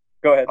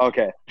 Go ahead.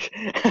 Okay.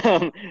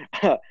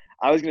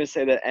 I was going to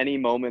say that any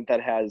moment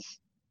that has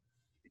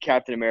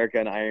Captain America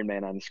and Iron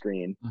Man on the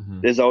screen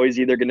is always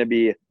either going to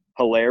be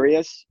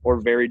hilarious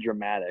or very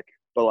dramatic,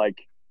 but like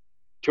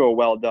to a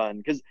well done,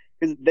 because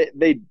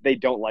they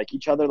don't like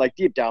each other, like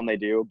deep down they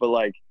do, but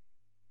like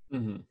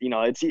you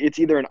know, it's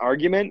either an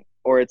argument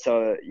or it's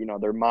a, you know,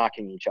 they're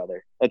mocking each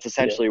other. That's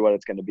essentially what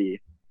it's going to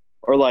be.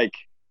 Or like,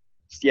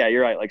 yeah,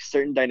 you're right, like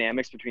certain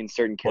dynamics between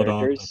certain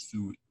characters.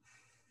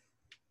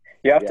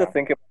 You have to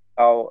think about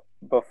how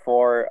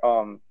before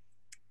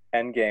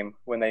Endgame,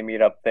 when they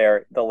meet up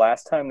there, the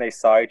last time they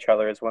saw each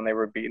other is when they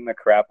were beating the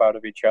crap out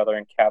of each other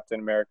in Captain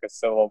America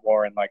Civil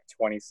War in like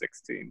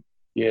 2016.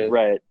 Yeah.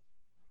 Right.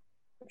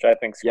 Which I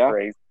think's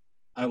crazy.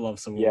 I love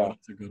Civil War.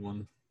 That's a good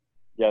one.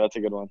 Yeah, that's a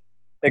good one.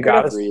 They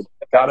gotta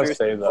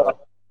say though.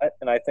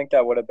 And I think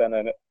that would have been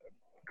a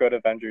good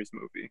Avengers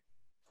movie.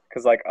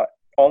 Because like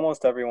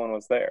almost everyone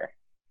was there.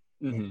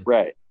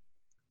 Right.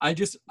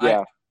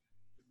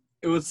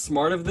 It was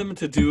smart of them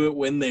to do it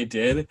when they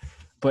did,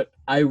 but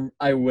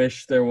I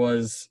wish there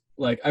was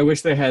I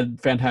wish they had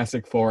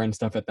Fantastic Four and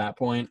stuff at that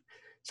point.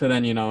 So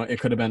then, you know, it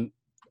could have been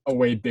a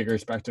way bigger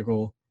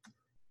spectacle.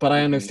 But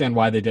I understand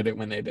why they did it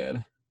when they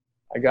did.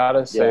 I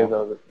gotta say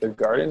though, that the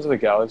Guardians of the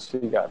Galaxy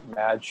got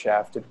mad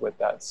shafted with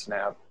that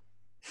snap.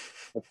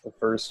 With the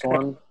first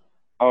one.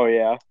 Oh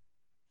yeah.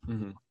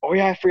 Oh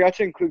yeah, I forgot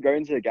to include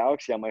Guardians of the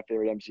Galaxy on my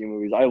favorite MCU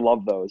movies. I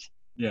love those.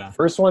 Yeah.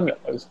 First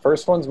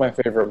one's my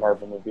favorite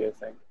Marvel movie, I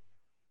think.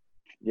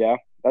 Yeah,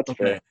 that's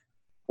fair.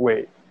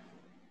 Wait.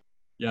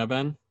 Yeah,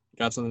 Ben?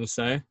 Got something to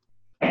say?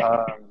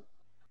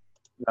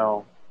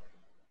 No.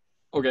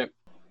 Okay.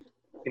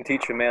 You can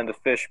teach a man to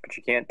fish, but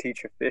you can't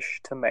teach a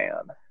fish to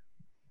man.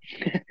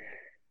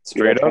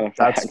 Straight up,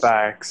 that's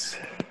facts.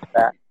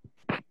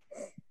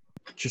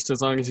 Just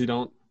as long as you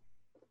don't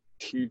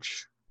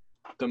teach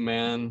the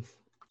man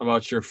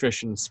about your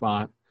fishing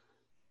spot.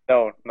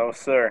 No,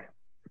 sir.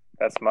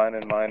 That's mine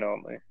and mine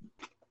only.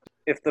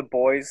 If the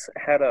boys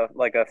had a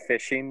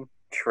fishing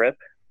trip,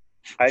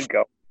 I'd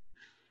go.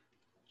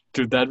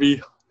 Dude, that'd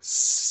be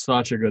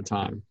such a good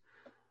time.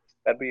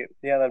 That'd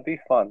be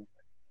fun.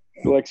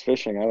 Who likes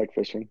fishing? I like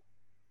fishing.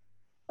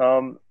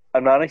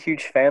 I'm not a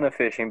huge fan of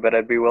fishing, but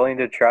I'd be willing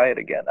to try it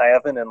again. I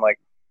haven't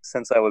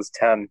since I was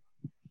 10,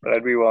 but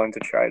I'd be willing to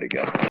try it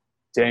again.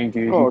 Dang,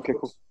 dude. Oh, okay,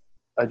 cool.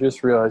 I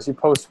just realized you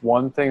post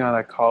one thing on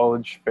a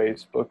college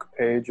Facebook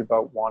page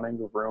about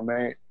wanting a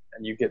roommate,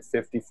 and you get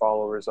 50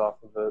 followers off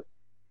of it.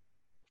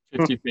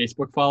 50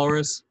 Facebook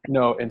followers?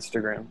 No,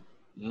 Instagram.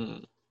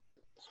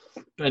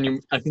 Ben,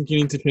 I think you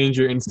need to change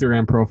your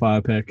Instagram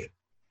profile pic.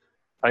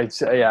 I'd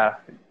say, yeah,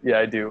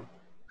 I do.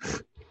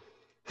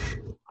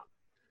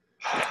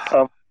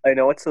 I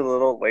know it's a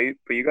little late,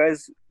 but you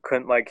guys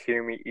couldn't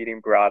hear me eating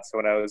brats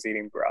when I was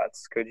eating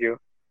brats, could you?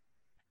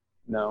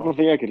 No. I don't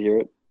think I could hear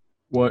it.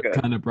 What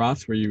kind of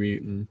brats were you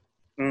eating?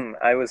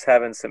 I was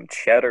having some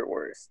cheddar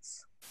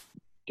wursts.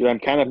 Dude, I'm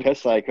kind of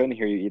pissed that I couldn't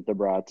hear you eat the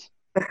brats.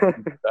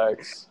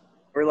 Thanks.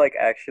 We're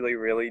actually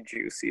really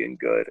juicy and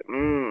good.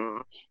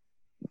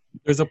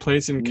 There's a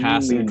place in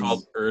Casson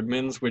called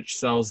Erdman's which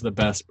sells the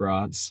best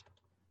brats.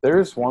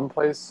 There's one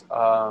place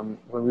when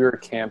we were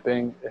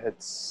camping.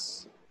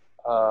 It's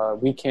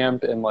we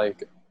camp in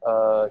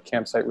a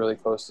campsite really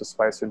close to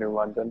Spicer, New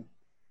London,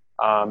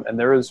 and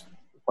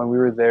when we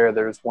were there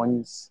was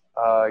one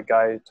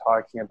guy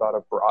talking about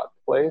a brat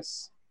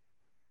place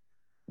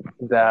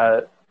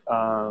that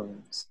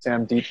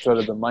Sam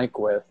deep-throated the mic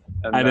with.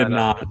 And I did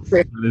not.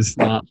 That is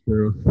not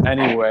true.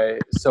 Anyway,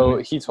 so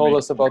he told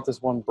us about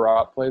this one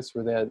brat place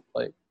where they had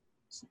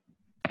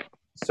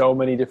so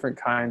many different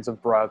kinds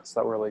of brats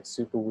that were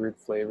super weird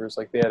flavors.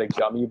 They had a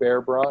gummy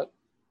bear brat.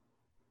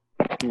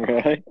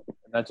 Right.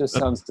 And that just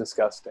sounds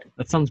disgusting.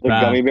 That sounds the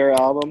bad. Gummy Bear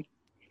album?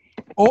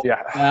 Oh,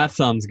 yeah. That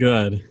sounds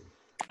good.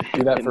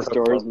 Do that in for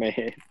stores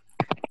made.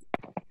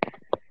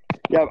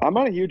 Yeah, I'm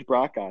not a huge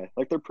brat guy.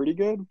 They're pretty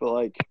good,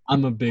 but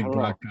I'm a big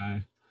brat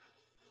guy.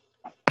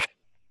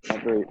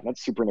 Not great. Not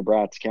super into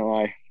brats, can't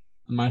lie.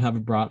 I might have a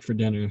brat for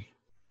dinner.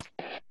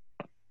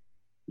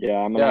 Yeah,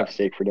 I'm gonna have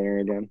steak for dinner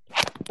again.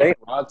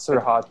 Brats or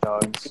hot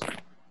dogs?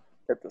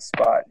 Hit the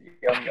spot.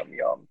 Yum, yum,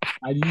 yum.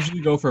 I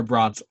usually go for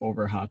brats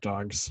over hot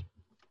dogs.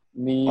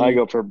 I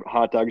go for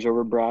hot dogs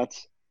over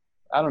brats.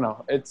 I don't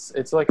know.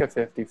 It's like a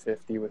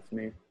 50-50 with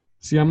me.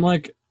 See, I'm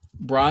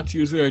brats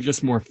usually are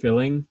just more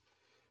filling.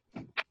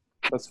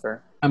 That's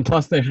fair. And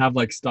plus they have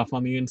stuff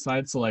on the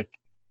inside, so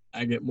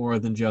I get more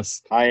than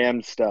just. I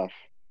am stuff.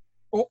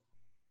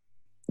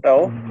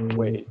 Oh,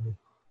 Wait,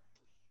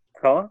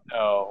 huh?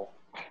 no,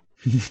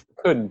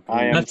 couldn't be.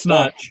 I am That's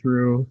stuff. not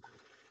true.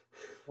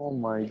 Oh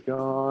my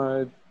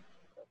god.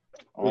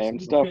 I am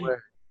stuff. Okay.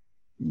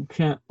 You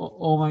can't.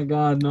 Oh my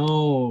God,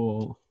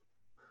 no.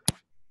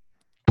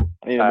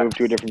 I need to move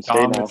to a different state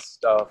now. Thomas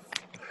stuff.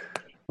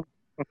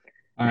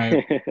 All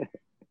right.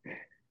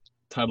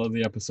 Title of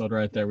the episode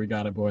right there. We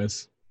got it,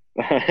 boys.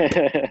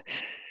 hit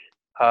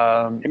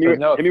But me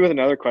no, with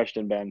another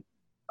question, Ben.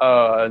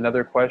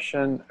 another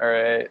question. All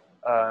right.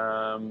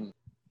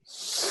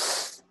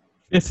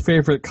 Fifth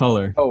favorite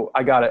color. Oh,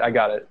 I got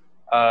it.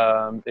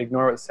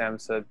 Ignore what Sam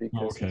said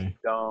because Okay. he's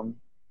dumb.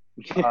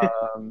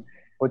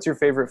 What's your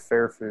favorite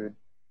fair food?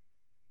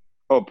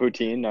 Oh,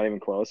 poutine, not even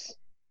close.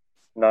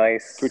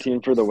 Nice.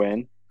 Poutine for the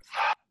win.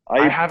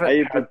 I haven't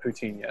eat had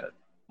poutine yet.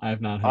 I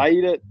have not had. I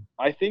eat it.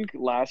 I think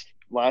last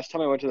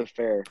time I went to the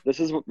fair, this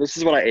is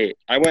what I ate.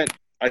 I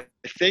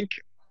think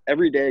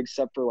every day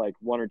except for like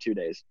 1 or 2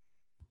 days.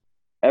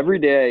 Every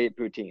day I ate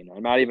poutine.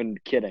 I'm not even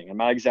kidding. I'm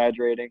not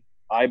exaggerating.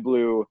 I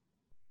blew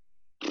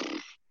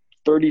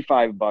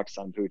 $35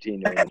 on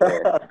poutine during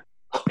the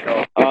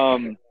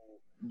fair.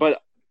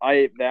 But I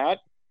ate that,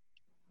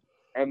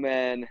 and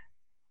then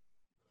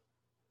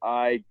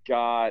I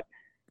got.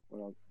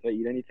 Well, did I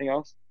eat anything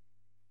else?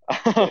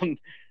 I'm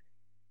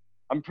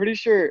pretty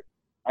sure.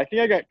 I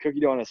think I got cookie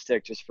dough on a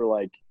stick just for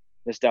like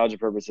nostalgia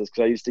purposes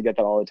because I used to get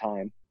that all the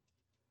time.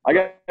 I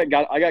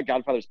got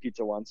Godfather's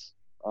pizza once,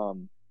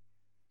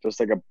 just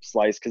like a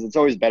slice because it's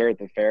always better at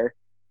the fair,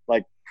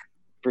 like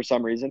for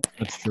some reason.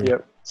 That's true.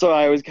 Yep. So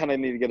I always kind of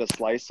need to get a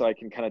slice so I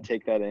can kind of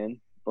take that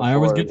in. I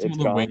always get before some it's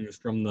of the gone. wings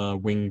from the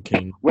Wing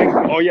King.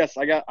 Oh yes,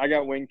 I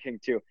got Wing King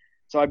too.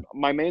 So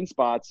my main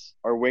spots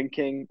are Wing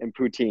King and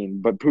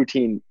poutine, but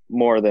poutine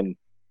more than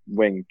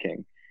Wing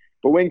King.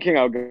 But Wing King,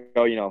 I'll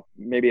go,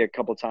 maybe a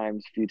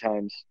few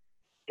times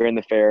during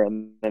the fair,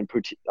 and then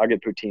poutine. I'll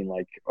get poutine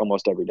like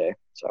almost every day.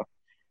 So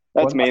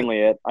that's mainly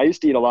it. I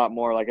used to eat a lot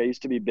more. Like I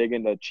used to be big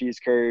into cheese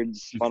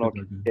curds, funnel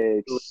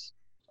cakes.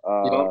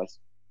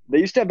 They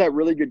used to have that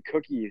really good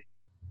cookie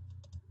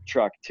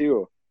truck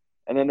too,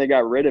 and then they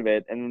got rid of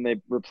it, and then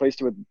they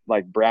replaced it with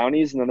like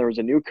brownies, and then there was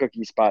a new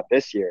cookie spot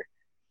this year.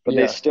 But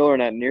they still are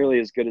not nearly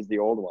as good as the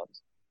old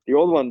ones. The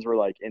old ones were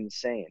like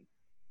insane.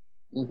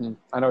 Mm-hmm.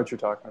 I know what you're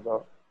talking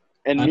about.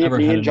 And me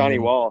and Johnny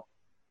Wall,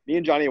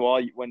 when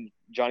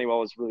Johnny Wall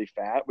was really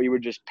fat, we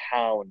would just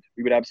pound.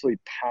 We would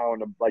absolutely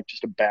pound like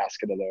just a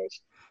basket of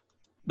those.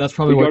 That's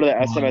probably we what go to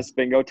the SMS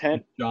bingo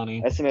tent,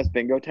 Johnny. SMS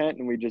bingo tent,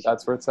 and we just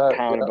that's where it's at.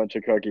 Pound a bunch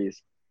of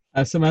cookies.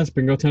 SMS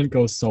bingo tent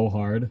goes so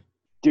hard.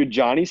 Dude,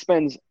 Johnny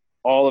spends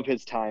all of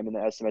his time in the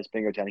SMS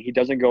bingo tent. He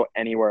doesn't go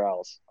anywhere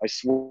else. I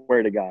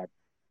swear to God.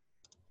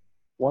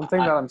 One thing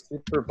that I'm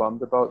super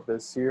bummed about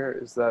this year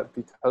is that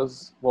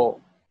because, well,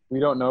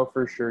 we don't know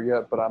for sure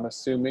yet, but I'm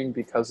assuming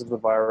because of the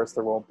virus,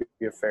 there won't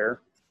be a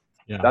fair.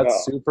 Yeah.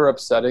 That's super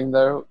upsetting,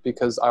 though,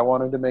 because I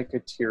wanted to make a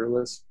tier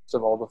list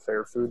of all the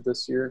fair food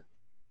this year.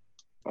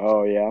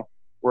 Oh, yeah.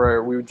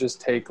 Where we would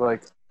just take,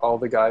 like, all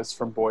the guys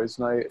from Boys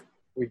Night.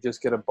 We'd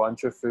just get a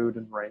bunch of food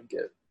and rank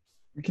it.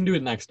 We can do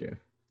it next year.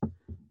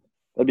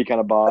 That'd be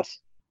kind of boss.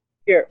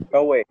 Here.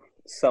 Oh, wait.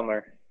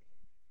 Summer.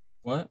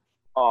 What?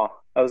 Oh,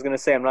 I was going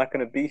to say I'm not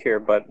going to be here,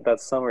 but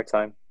that's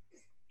summertime.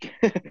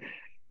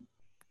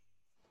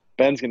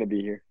 Ben's going to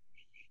be here.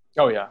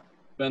 Oh, yeah.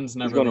 Ben's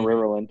never He's going to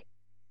Riverland.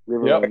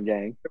 Riverland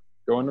gang.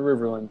 Going to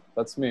Riverland.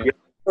 That's me.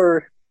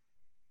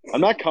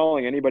 I'm not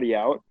calling anybody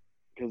out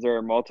because there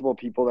are multiple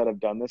people that have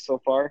done this so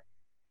far.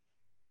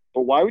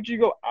 But why would you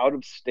go out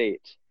of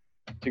state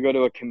to go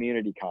to a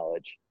community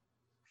college?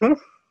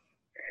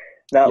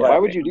 Why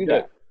would you do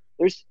that?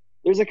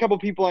 There's a couple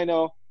people I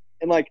know,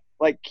 and like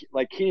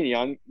Keenan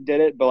Young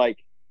did it, but like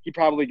he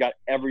probably got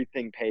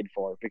everything paid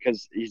for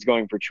because he's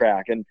going for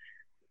track. And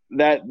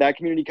that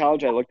community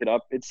college, I looked it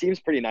up. It seems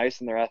pretty nice,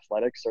 and their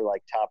athletics are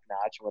like top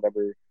notch in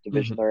whatever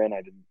division they're in.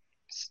 I didn't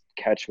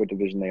catch what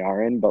division they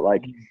are in, but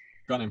like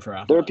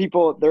there are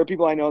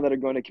people I know that are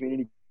going to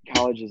community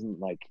colleges in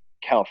like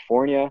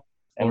California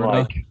and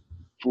like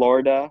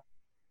Florida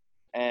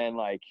and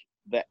like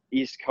the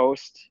East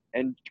Coast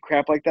and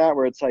crap like that,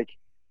 where it's like,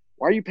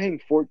 why are you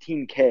paying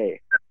 $14,000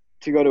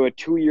 to go to a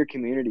 2-year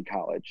community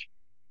college?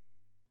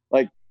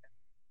 Like,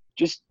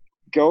 just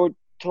go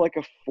to like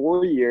a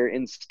 4-year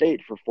in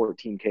state for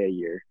 $14,000 a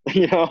year.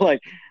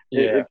 Like,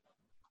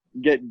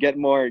 get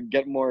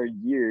more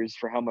years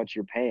for how much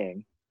you're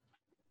paying.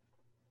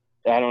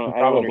 I don't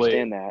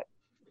understand that.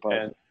 But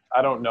and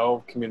I don't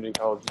know community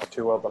colleges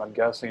too well, but I'm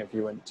guessing if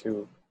you went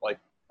to like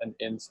an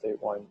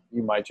in-state one,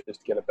 you might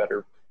just get a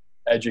better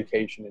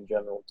education in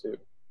general too.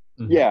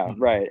 Yeah,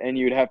 right. And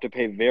you'd have to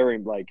pay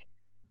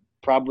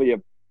probably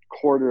a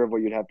quarter of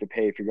what you'd have to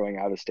pay if you're going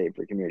out of state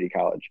for community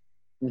college.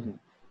 Mm-hmm.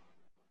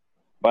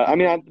 But I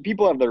mean,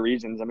 people have their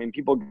reasons. I mean,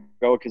 people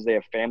go because they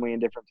have family in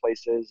different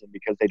places and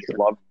because they just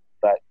love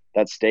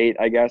that state,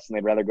 I guess, and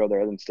they'd rather go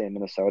there than stay in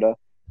Minnesota.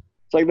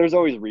 It's like there's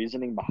always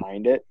reasoning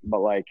behind it,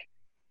 but like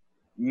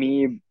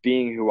me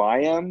being who I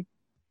am,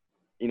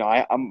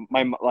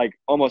 I'm like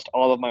almost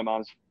all of my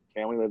mom's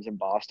family lives in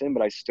Boston,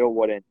 but I still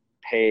wouldn't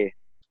pay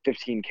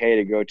 $15K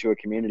to go to a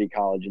community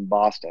college in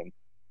Boston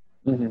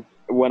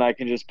when I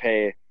can just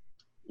pay,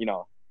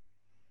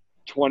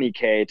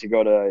 $20K to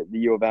go to the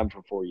U of M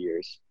for 4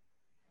 years.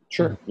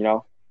 Sure.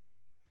 I'd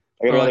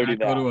rather do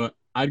that.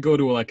 I'd go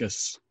to like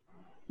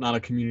not a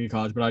community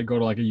college, but I'd go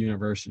to like a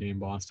university in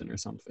Boston or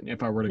something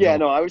if I were to go. Yeah,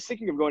 no, I was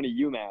thinking of going to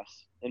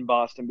UMass in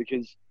Boston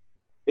because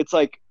it's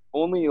like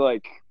only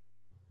like,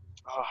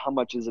 how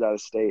much is it out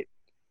of state?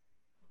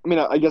 I mean,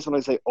 I guess when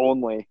I say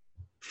only,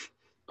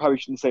 probably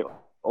shouldn't say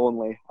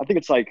only. I think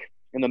it's like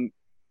in the,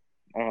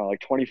 I don't know,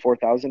 like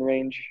 24,000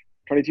 range,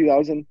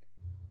 22,000.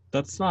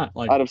 That's not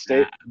like out of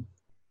state. bad.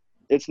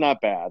 It's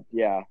not bad,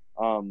 yeah.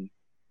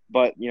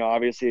 But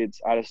obviously it's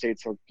out of state,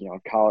 so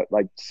college,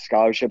 like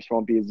scholarships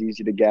won't be as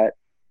easy to get.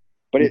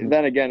 But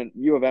then again,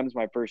 U of M is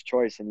my first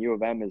choice, and U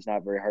of M is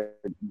not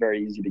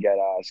very easy to get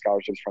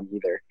scholarships from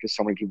either, because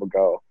so many people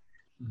go.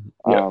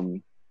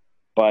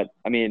 But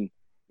I mean,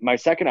 my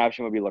second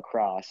option would be La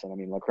Crosse, and I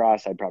mean, La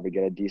Crosse I'd probably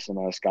get a decent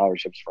amount of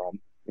scholarships from.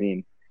 I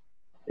mean,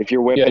 if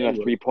you're whipping a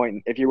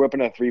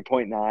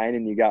 3.9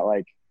 and you got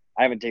like,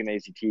 I haven't taken the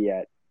ACT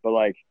yet, but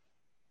like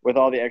with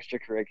all the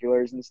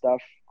extracurriculars and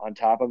stuff on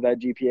top of that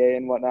GPA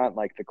and whatnot,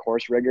 like the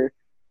course rigor,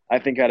 I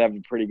think I'd have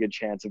a pretty good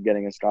chance of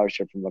getting a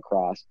scholarship from La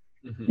Crosse.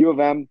 U of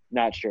M,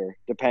 not sure.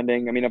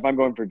 Depending. I mean, if I'm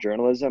going for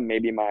journalism,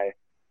 maybe my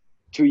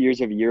 2 years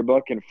of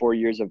yearbook and 4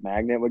 years of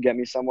magnet would get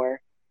me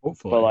somewhere.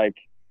 Hopefully. But like,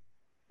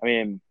 I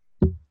mean,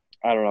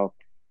 I don't know.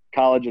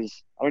 College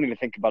is, I don't even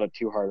think about it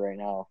too hard right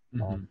now.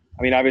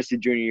 I mean, obviously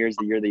junior year is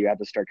the year that you have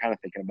to start kind of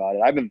thinking about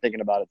it. I've been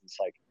thinking about it since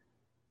like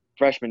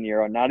freshman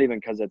year, not even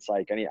because it's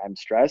like I'm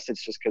stressed.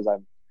 It's just because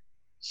I'm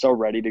so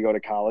ready to go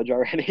to college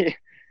already.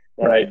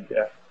 Right.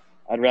 Yeah.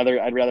 I'd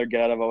rather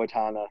get out of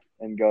Owatonna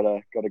and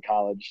go to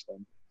college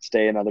than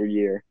stay another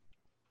year.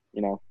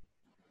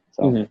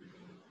 So. Now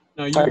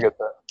I get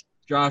that.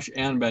 Josh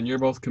and Ben, you're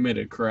both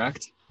committed,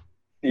 correct?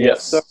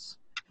 Yes. So,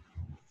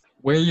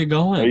 where are you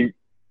going? Are you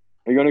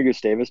going to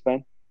Gustavus,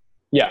 Ben?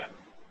 Yeah.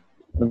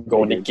 I'm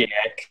going to GAC.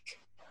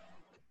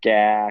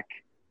 GAC.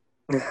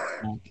 What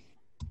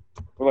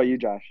about you,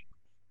 Josh?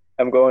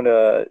 I'm going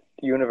to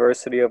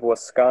University of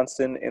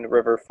Wisconsin in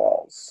River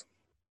Falls.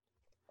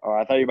 Oh,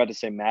 I thought you were about to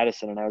say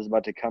Madison, and I was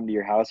about to come to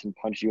your house and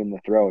punch you in the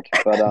throat.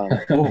 But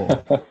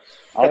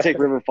I'll take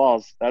River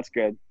Falls. That's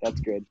good. I've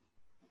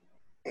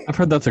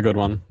heard that's a good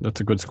one. That's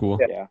a good school.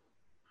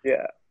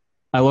 Yeah.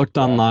 I looked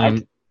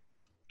online.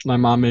 My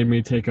mom made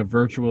me take a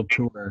virtual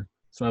tour,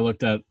 so I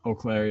looked at Eau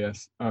Claire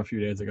a few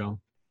days ago.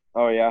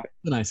 Oh, yeah?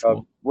 It's a nice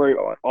school.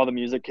 Where all the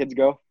music kids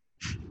go?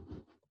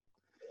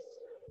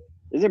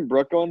 Isn't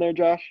Brooke going there,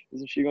 Josh?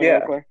 Isn't she going to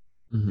Eau Claire?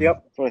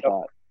 Yep. That's what I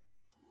thought.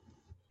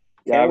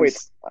 Can't wait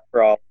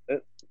for all of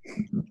it.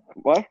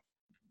 What?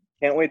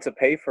 Can't wait to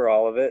pay for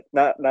all of it.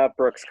 Not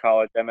Brooks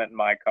College. I meant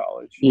my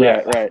college.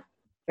 Yeah. Right.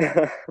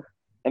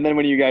 And then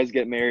when you guys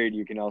get married,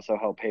 you can also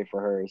help pay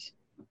for hers.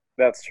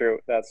 That's true.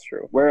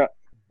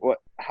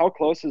 How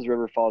close is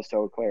River Falls to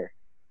Eau Claire?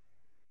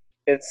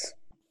 I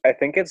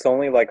think it's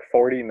only like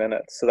 40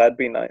 minutes, so that'd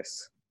be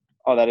nice.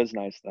 Oh, that is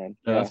nice then.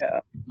 Yeah.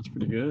 That's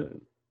pretty good.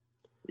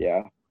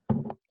 Yeah.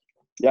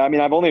 Yeah, I mean,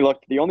 I've only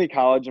looked. The only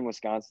college in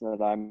Wisconsin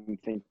that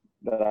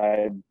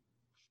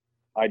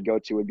I'd go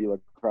to would be La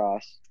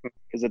Crosse,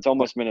 because it's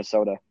almost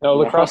Minnesota. No,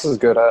 La Crosse is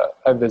good.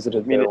 I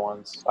visited there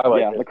once. I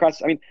like it. La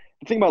Crosse. I mean,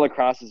 the thing about La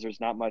Crosse is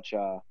there's not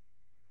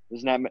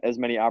as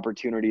many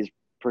opportunities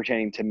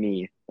pertaining to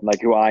me, like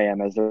who I am,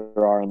 as there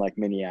are in like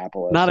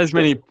Minneapolis. Not as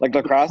many. Like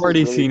La Crosse. The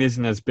party scene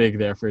isn't as big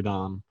there for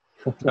Dom.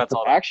 That's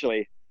all.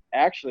 Actually,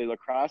 La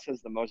Crosse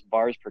has the most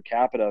bars per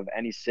capita of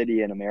any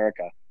city in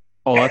America.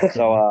 Oh, that's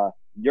so.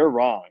 You're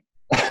wrong.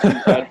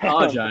 I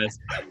apologize.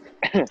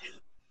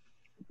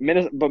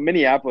 But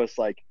Minneapolis,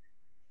 like,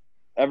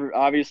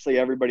 obviously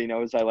everybody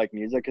knows I like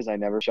music because I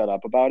never shut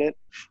up about it.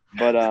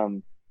 But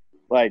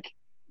like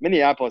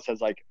Minneapolis has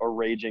like a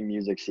raging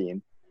music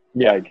scene.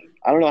 Yeah. Like,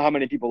 I don't know how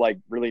many people like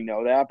really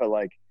know that, but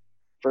like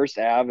First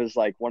Ave is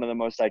like one of the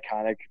most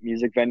iconic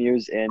music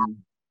venues in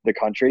the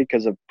country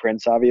because of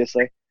Prince,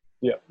 obviously.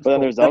 Yeah. But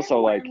then there's also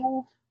like,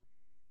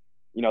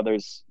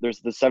 there's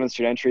the 7th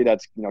Street entry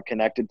that's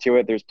connected to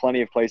it. There's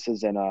plenty of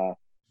places in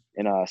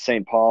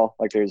St. Paul,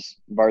 like there's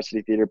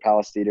Varsity Theater,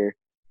 Palace Theater.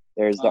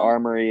 There's the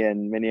Armory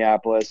in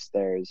Minneapolis.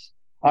 There's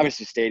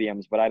obviously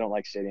stadiums, but I don't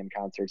like stadium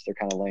concerts. They're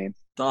kind of lame.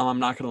 Dom, I'm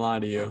not gonna lie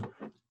to you.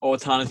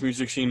 Owatonna's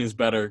music scene is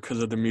better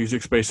because of the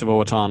music space of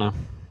Owatonna.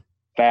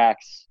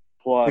 Facts.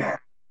 Plug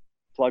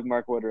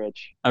Mark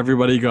Woodrich.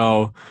 Everybody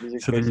go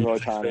Music to the space of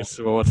music Owatonna. space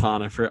of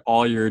Owatonna for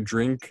all your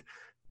drink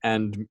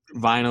and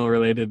vinyl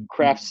related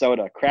Craft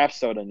soda.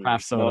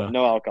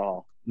 No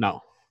alcohol.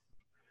 No.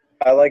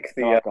 I like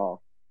No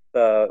alcohol.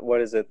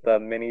 what is it? The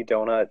mini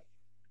donut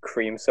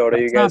cream soda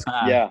That's you guys.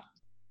 not bad. Yeah.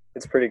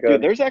 It's pretty good.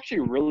 Dude, there's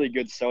actually really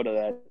good soda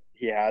that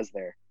he has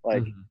there.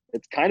 Like,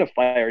 It's kind of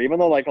fire, even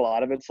though like a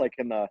lot of it's like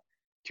in the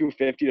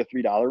 $2.50 to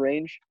 $3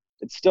 range.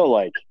 It's still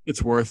like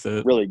It's worth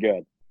it. really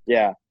good.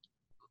 Yeah.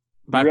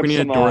 Back when you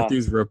had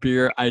Dorothy's root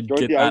beer, I'd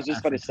Dorothy, get that. I was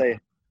just about to say,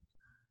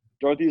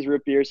 Dorothy's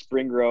Root Beer,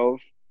 Spring Grove,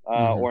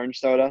 orange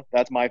soda.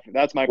 That's my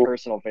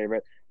personal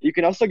favorite. You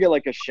can also get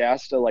like a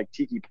Shasta like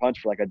Tiki Punch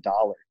for like $1.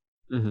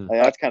 Mm-hmm.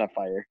 Like, that's kind of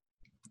fire.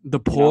 The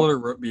Polar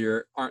Root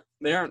Beer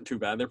aren't too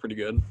bad. They're pretty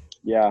good.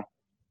 Yeah.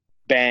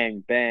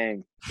 Bang.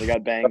 They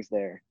got bangs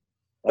there.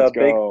 Let's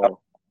go.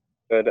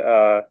 Good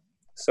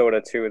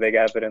soda too. They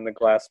got it in the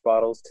glass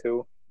bottles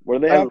too.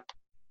 What do they have?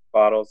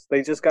 Bottles.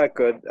 They just got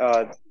good.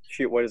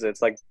 What is it?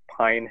 It's like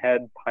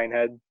Pinehead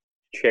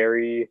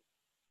cherry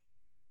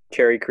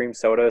cream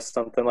soda,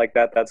 something like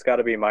that. That's got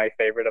to be my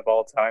favorite of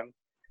all time.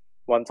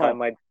 One time,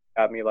 my dad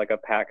got me like a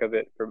pack of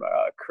it for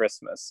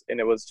Christmas, and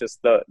it was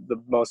just the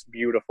most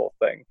beautiful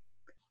thing.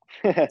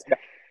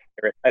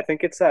 I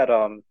think it's at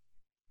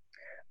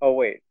Oh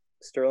wait,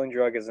 Sterling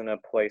Drug isn't a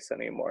place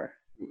anymore.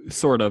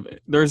 Sort of.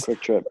 There's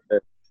Quick Trip.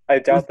 I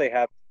doubt they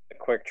have a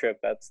Quick Trip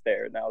that's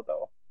there now,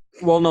 though.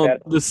 Well, no,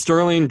 the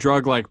Sterling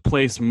Drug like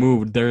place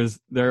moved.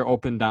 They're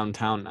open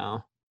downtown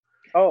now.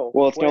 Oh,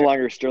 well, it's no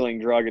longer Sterling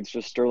Drug. It's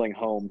just Sterling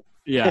Home.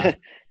 Yeah.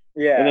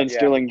 Yeah. And then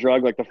Sterling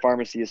Drug, like the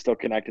pharmacy, is still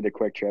connected to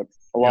Quick Trip,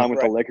 along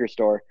with the liquor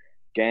store.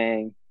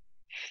 Gang.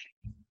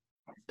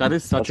 That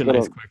is such a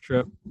nice Quick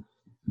Trip.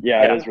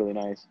 Yeah, it is really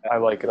nice. I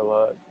like it a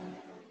lot.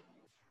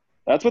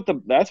 That's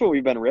what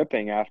we've been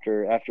ripping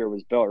after it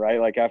was built, right?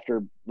 Like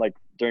after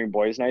during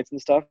boys' nights and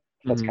stuff.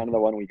 That's kind of the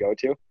one we go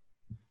to.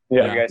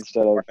 Yeah.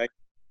 Instead of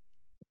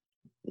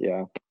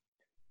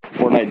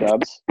Fortnite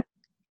dubs.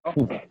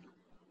 Oh.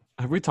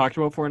 Have we talked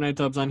about Fortnite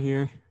dubs on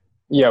here?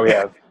 Yeah, we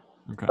have.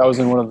 Okay. That was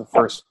in one of the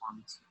first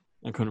ones.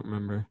 I couldn't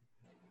remember.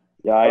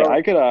 Yeah,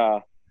 I could.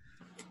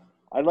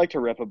 I'd like to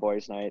rip a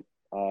boys' night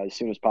as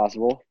soon as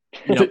possible.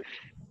 Yep.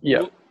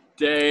 Yeah.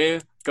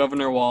 Day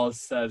Governor Walz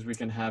says we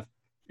can have,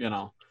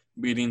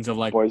 meetings of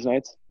like boys'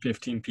 nights,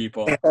 15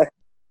 people.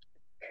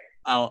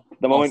 The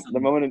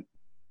moment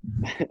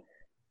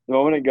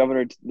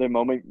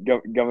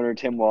Governor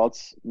Tim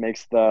Walz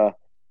makes the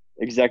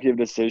executive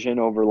decision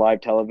over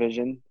live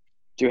television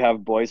to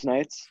have boys'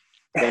 nights,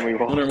 then we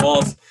will. Governor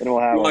Walz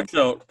walks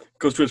out,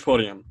 goes to his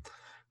podium.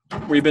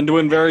 We've been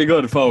doing very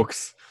good,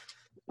 folks,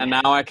 and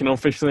now I can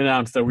officially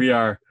announce that we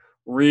are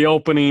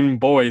reopening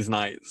boys'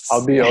 nights.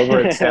 I'll be over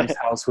at Sam's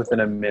house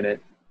within a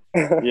minute.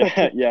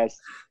 Yeah. Yes.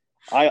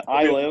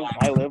 I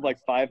live like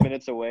 5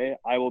 minutes away.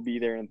 I will be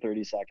there in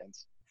 30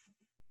 seconds.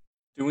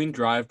 Doing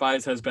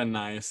drive-bys has been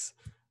nice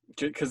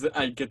because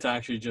I get to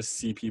actually just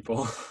see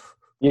people.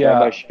 Yeah.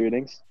 Drive-by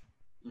shootings.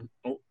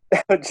 Oh,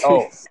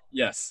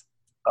 yes.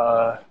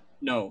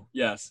 No.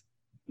 Yes.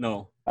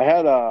 No. I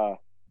had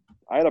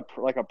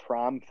a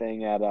prom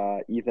thing at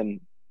Ethan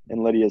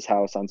and Lydia's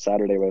house on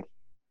Saturday with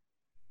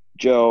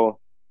Joe,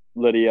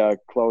 Lydia,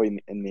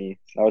 Chloe, and me.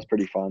 That was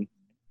pretty fun.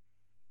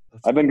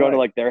 I've been going to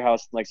like their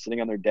house, like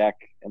sitting on their deck,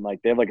 and like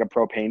they have like a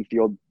propane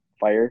fueled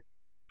fire.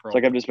 So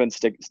like I've just been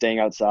staying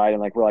outside,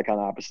 and like we're like on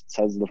opposite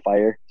sides of the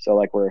fire. So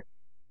like we're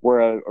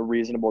a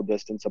reasonable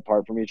distance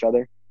apart from each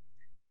other.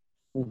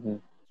 Mm-hmm.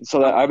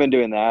 So I've been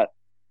doing that.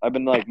 I've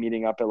been like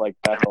meeting up at like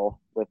Bethel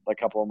with a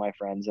couple of my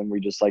friends, and we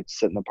just like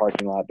sit in the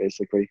parking lot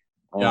basically.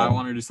 Yeah, I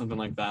want to do something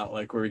like that,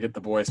 like where we get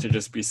the boys to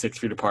just be 6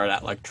 feet apart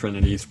at like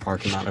Trinity's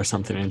parking lot or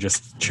something and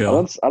just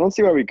chill. I don't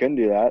see why we couldn't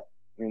do that.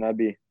 I mean, that'd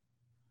be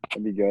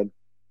good.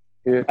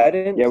 Yeah. I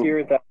didn't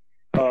hear that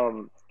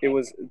it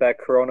was that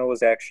Corona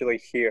was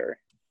actually here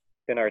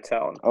in our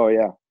town. Oh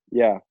yeah.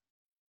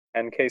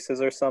 10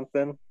 cases or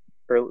something.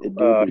 Or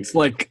it's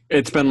like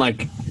it's been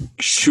like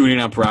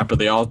shooting up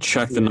rapidly. I'll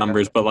check the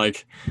numbers, but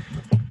like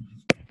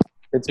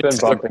it's been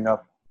bumping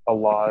up a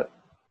lot.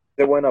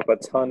 It went up a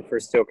ton for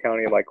Steele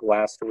County like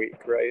last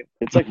week, right?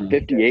 It's like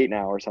 58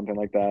 now or something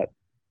like that.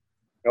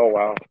 Oh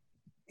wow!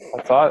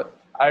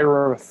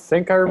 I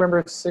think I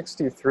remember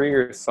 63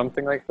 or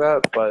something like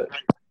that, but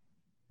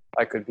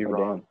I could be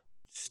wrong. Damn.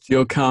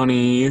 Steele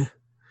County,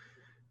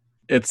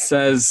 it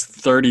says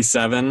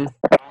 37.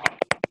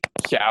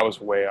 Yeah, I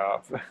was way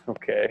off.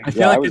 Okay. I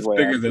feel like it's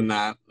bigger than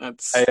that.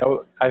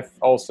 I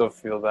also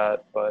feel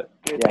that, but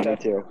yeah, me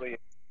too.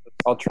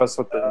 I'll trust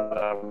what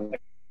the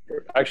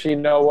actually, you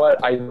know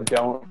what? I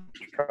don't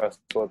trust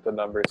what the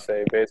numbers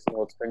say based on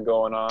what's been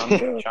going on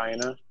in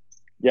China.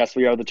 Yes,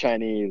 we are the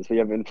Chinese. We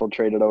have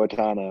infiltrated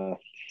Owatonna.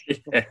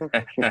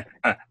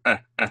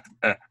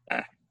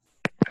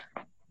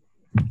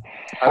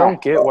 I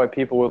don't get why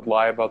people would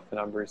lie about the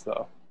numbers,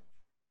 though.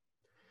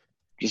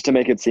 Just to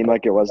make it seem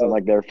like it wasn't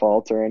like their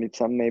fault or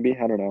something, maybe.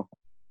 I don't know.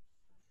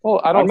 Well,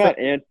 I don't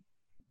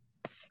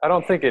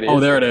think it is.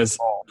 Oh, there it is.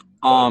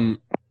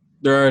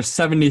 There are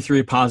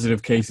 73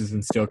 positive cases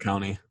in Steele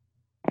County.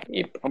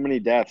 How many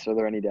deaths? Are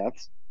there any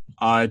deaths?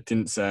 I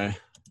didn't say.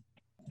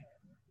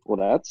 Well,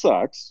 that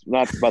sucks.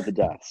 Not about the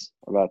deaths.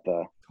 About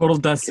the total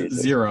deaths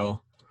cases.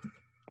 0.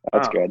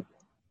 That's good.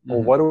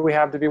 Well, what do we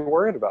have to be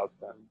worried about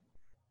then?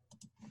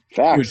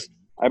 Facts.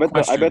 I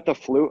bet the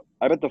flu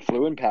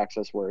impacts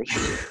us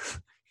worse.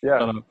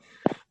 Yeah.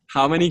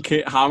 How many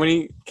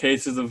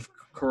cases of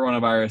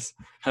coronavirus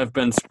have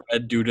been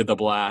spread due to the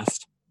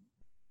blast?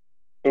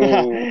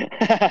 Ooh,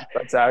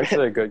 that's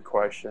actually a good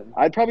question.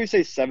 I'd probably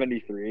say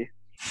 73.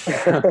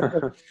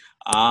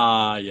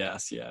 Ah,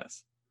 yes.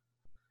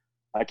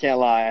 I can't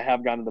lie. I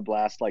have gone to the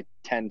Blast like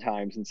 10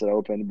 times since it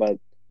opened, but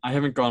I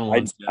haven't gone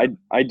once yet.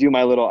 I do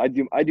my little I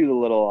do the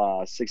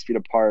little 6 feet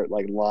apart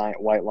like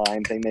white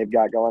line thing they've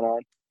got going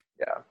on.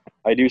 Yeah.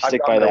 I do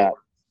stick by that. Once.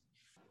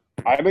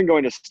 I've been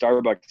going to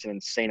Starbucks an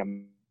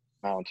insane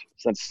amount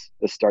since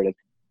this started.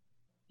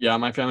 Yeah,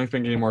 my family's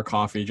been getting more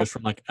coffee just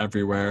from like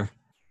everywhere.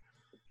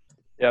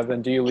 Yeah,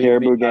 then do you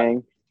Caribou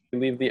Gang. you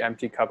leave the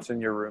empty cups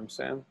in your room,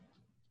 Sam?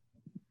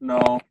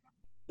 No.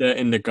 They're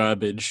in the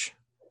garbage.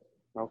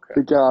 Okay.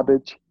 The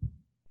garbage.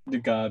 The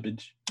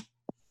garbage.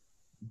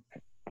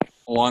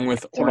 Along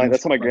with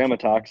That's how my grandma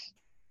talks.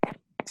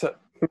 So,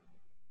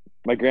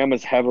 My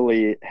grandma's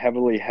heavily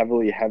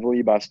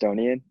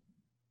Bostonian.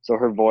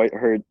 So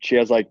she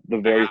has like the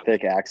very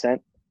thick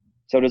accent.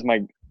 So does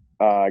my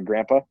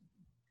grandpa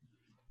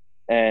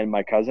and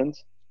my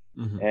cousins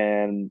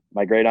and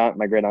my great aunt,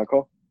 my great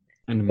uncle.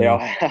 And they all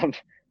have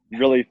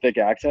really thick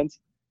accents,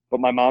 but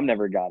my mom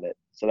never got it.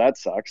 So that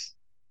sucks.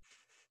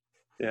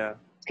 Yeah.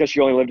 It's because she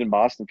only lived in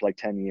Boston for like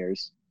 10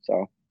 years.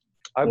 So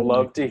I'd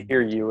love to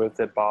hear you with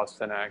a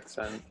Boston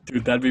accent.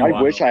 Dude, that'd be I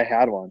wild. wish I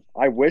had one.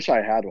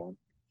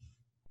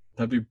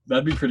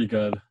 That'd be pretty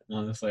good,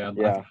 honestly. I'd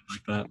like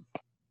that.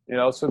 It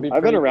also be.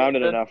 I've been around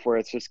it enough where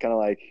it's just kind of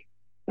like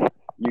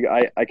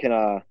I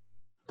can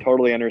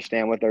totally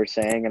understand what they're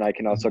saying, and I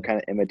can also kind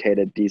of imitate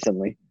it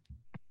decently.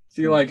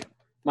 See, like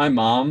my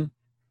mom,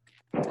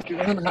 she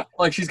doesn't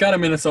she's got a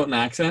Minnesotan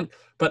accent,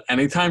 but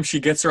anytime she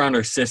gets around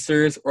her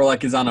sisters or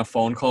like is on a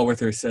phone call with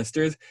her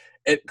sisters,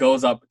 it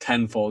goes up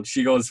tenfold.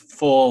 She goes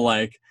full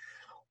like,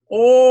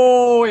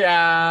 oh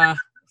yeah,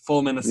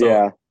 full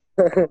Minnesota.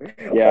 Yeah.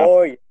 Yeah.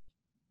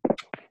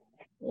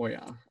 Oh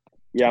yeah.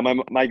 Yeah,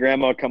 my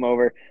grandma would come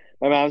over.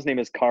 My mom's name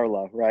is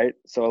Carla, right?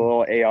 So a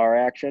little AR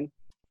action.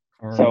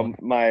 So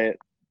my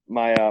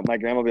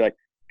grandma will be like,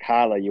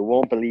 Carla, you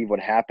won't believe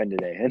what happened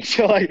today, and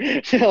she'll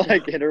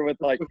hit her with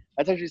like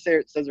that's how she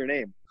says her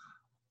name,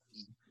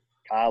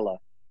 Carla.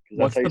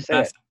 That's how you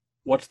say it.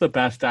 What's the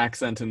best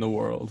accent in the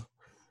world?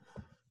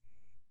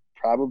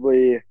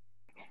 Probably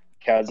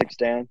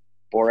Kazakhstan,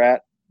 Borat.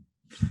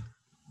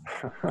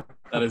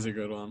 That is a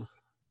good one.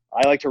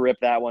 I like to rip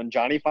that one.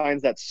 Johnny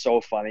finds that so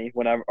funny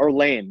or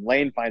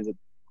Lane finds it.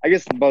 I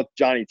guess both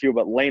Johnny too,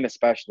 but Lane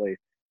especially.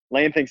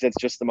 Lane thinks it's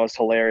just the most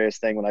hilarious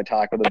thing when I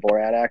talk with a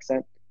Borat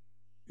accent.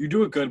 You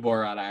do a good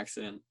Borat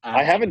accent.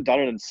 I haven't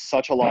done it in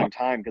such a long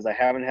time because I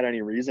haven't had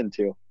any reason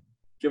to.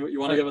 You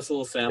want to give us a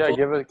little sample?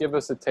 Yeah, give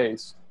us a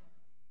taste.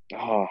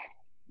 Oh,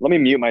 let me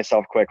mute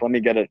myself quick. Let me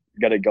get it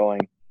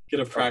going.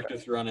 Get a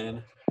practice run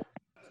in.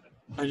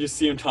 I just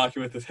see him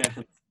talking with his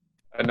hands.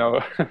 I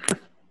know.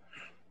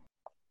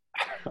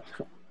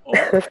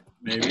 Oh,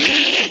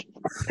 maybe.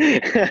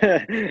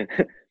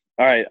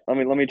 All right, let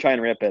me try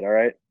and rip it. All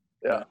right.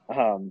 Yeah.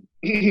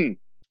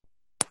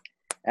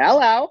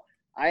 Hello,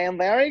 I am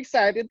very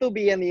excited to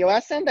be in the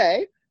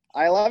USA.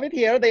 I love it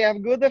here. They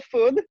have good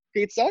food,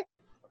 pizza.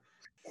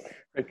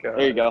 Okay.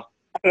 There you go.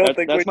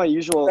 That's my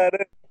usual.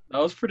 That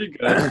was pretty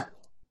good.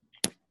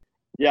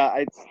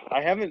 Yeah,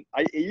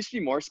 it used to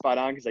be more spot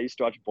on because I used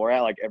to watch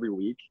Borat like every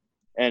week,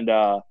 and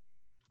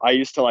I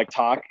used to like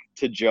talk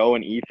to Joe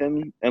and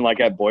Ethan and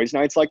like at boys'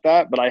 nights like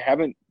that. But I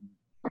haven't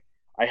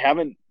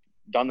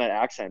done that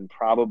accent in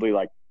probably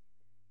like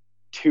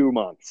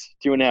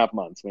 2.5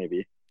 months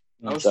maybe.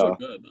 That was so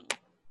good.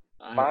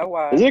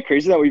 Isn't it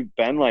crazy that we've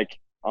been like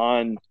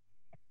on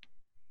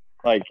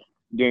like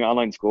doing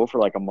online school for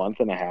like a month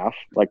and a half,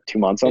 like 2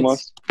 months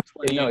almost?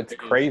 It's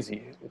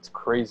crazy. It's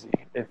crazy.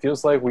 It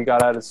feels like we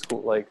got out of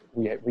school, like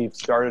we've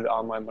started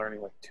online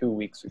learning like 2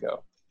 weeks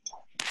ago.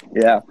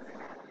 Yeah.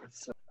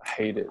 I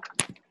hate it.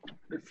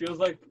 It feels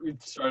like we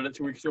started it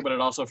 2 weeks ago, but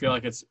it also feels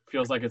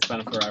like it's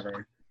been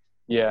forever.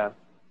 Yeah.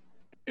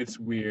 It's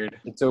weird.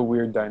 It's a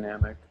weird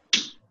dynamic.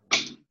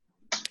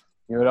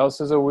 You know what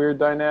else is a weird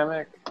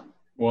dynamic?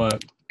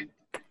 What?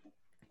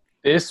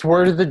 This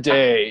word of the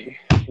day.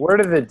 Word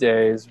of the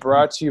day is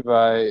brought to you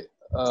by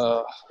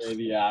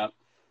the app.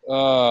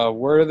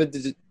 Word of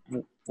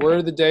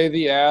the day,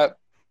 the app.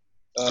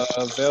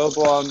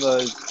 Available on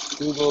the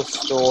Google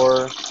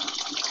Store.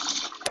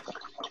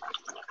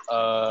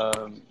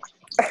 All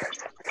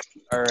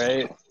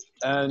right.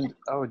 And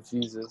oh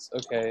Jesus.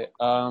 Okay.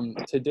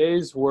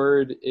 Today's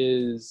word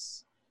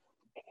is,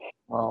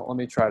 well, let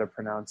me try to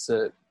pronounce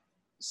it.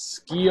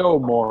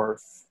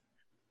 Skiomorph.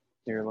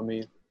 Here, let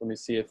me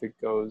see if it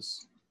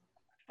goes.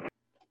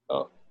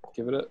 Oh,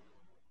 give it a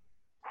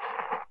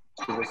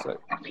sec.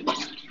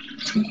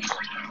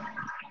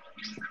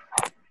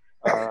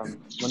 Let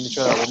me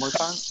try that one more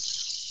time.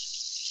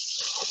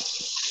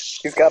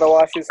 He's got to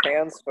wash his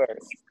hands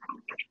first.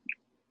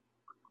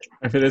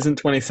 If it isn't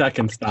 20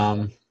 seconds,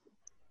 Dom.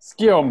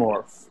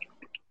 Skiomorph.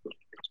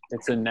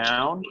 It's a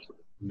noun.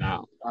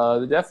 No.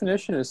 The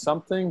definition is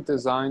something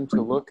designed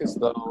to look as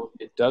though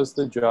it does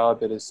the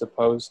job it is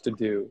supposed to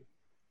do.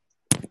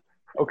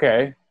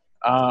 Okay.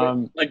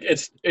 Like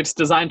it's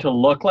designed to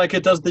look like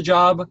it does the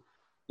job?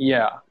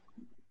 Yeah.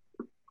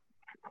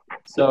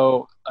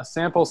 So a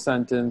sample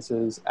sentence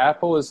is,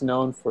 Apple is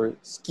known for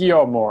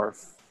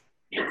skiomorph.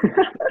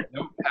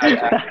 Notepad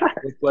iPad app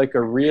look like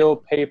a real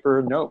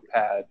paper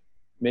notepad,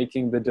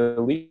 making the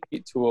delete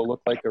tool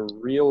look like a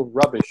real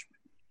rubbish.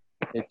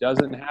 It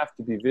doesn't have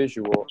to be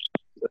visual.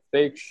 The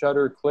fake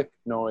shutter click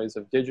noise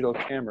of digital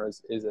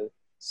cameras is a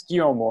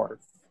skeuomorph.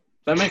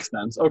 That makes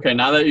sense. Okay,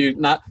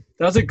 that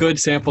was a good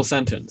sample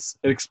sentence.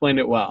 It explained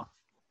it well.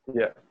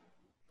 Yeah.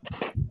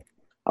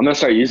 I'm gonna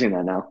start using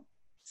that now.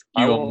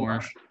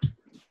 Skeuomorph.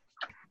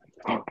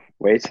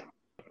 Wait.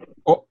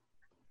 Oh,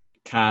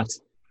 cat.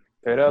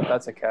 Straight up,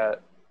 that's a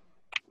cat.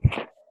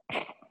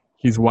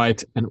 He's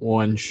white and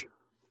orange.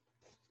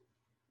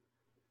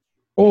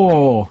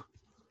 Oh,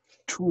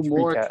 two Three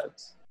more.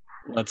 cats.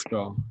 Let's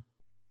go.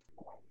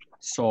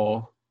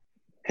 So,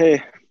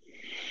 Hey.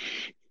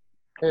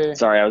 Hey,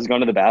 Sorry, I was going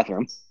to the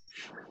bathroom.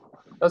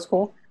 that's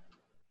cool.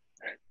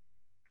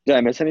 Did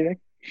I miss anything?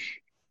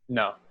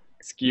 No.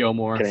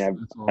 skeuomorph.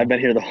 Kidding, I've been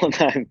here the whole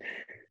time.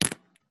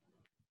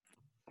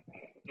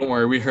 Don't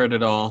worry, we heard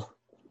it all.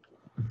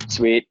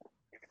 Sweet.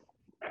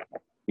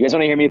 You guys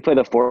want to hear me play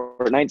the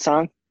Fortnite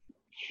song?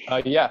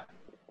 Yeah.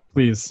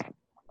 Please,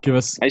 give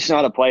us. I just know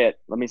how to play it.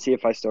 Let me see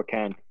if I still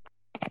can.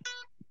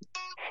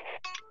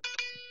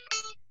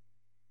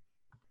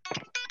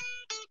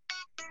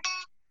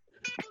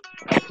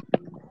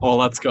 Oh,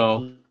 let's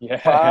go.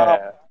 Yeah.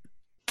 Wow.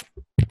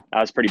 That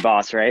was pretty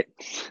boss, right?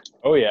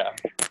 Oh, yeah.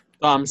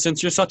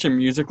 Since you're such a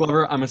music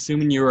lover, I'm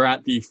assuming you were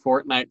at the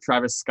Fortnite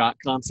Travis Scott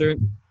concert.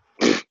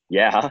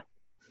 Yeah.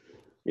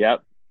 Yep.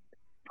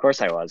 Of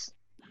course I was.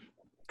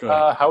 Good.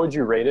 How would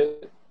you rate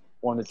it?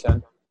 1 to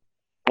 10?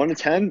 1 to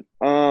 10?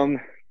 Probably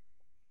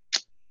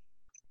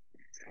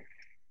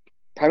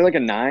like a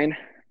 9.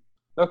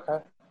 Okay.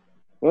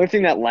 The only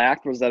thing that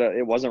lacked was that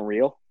it wasn't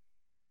real.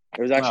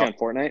 It was actually on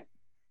Fortnite.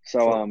 So,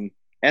 Sure.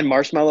 And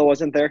Marshmallow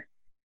wasn't there.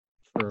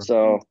 Sure.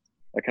 So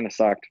that kind of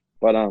sucked.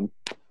 But,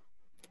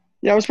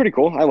 yeah, it was pretty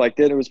cool. I liked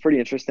it. It was pretty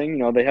interesting. You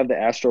know, they have the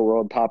Astro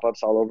World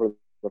pop-ups all over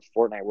the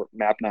Fortnite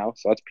map now.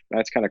 So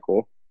that's kind of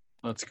cool.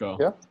 Let's go.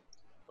 Yeah.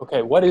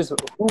 Okay,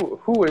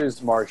 who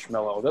is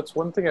Marshmallow? That's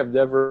one thing I've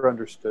never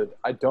understood.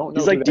 I don't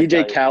know. He's like who that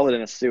DJ guy is. Khaled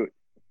in a suit.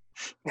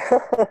 Is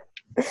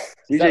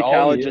DJ that all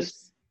Khaled he just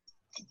is?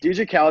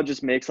 DJ Khaled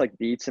just makes like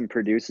beats and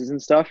produces and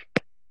stuff.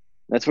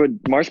 That's what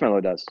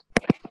Marshmallow does.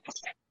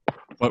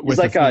 But He's with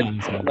like the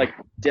fans, like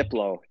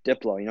Diplo.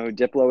 Diplo. You know who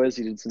Diplo is?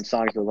 He did some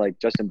songs with like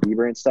Justin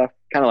Bieber and stuff.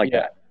 Kind of like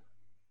Yeah.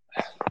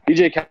 that.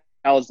 DJ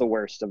Khaled's the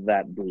worst of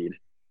that breed.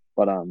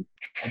 But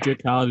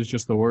DJ Khaled is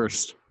just the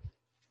worst.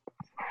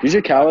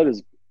 DJ Khaled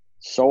is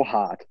so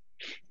hot.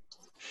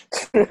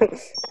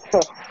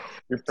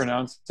 You're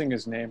pronouncing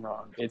his name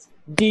wrong. It's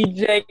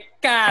DJ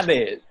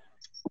Khaled.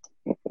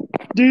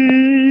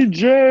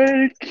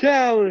 DJ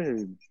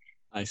Khaled.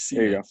 I see.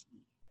 There you it. go.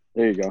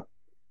 There you go.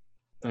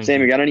 Thank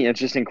Sam, you. you got any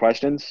interesting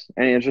questions?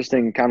 Any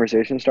interesting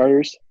conversation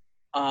starters?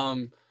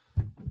 Well,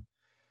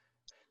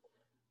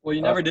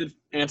 you never did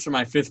answer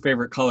my fifth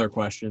favorite color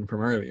question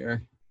from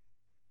earlier.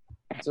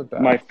 It's a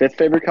bad. My fifth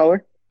favorite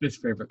color? Fifth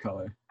favorite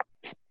color.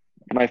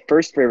 My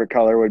first favorite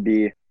color would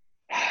be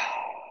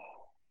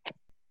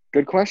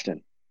good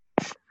question.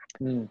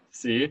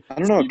 See? I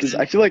don't know, because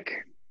I feel like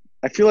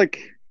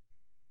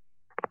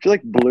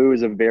blue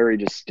is a very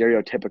just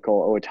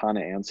stereotypical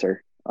Owatonna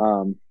answer.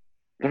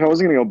 If I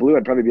wasn't gonna go blue,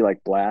 I'd probably be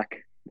like black.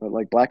 But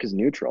like black is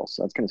neutral,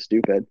 so that's kind of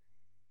stupid.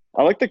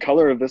 I like the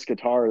color of this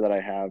guitar that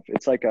I have.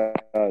 It's like a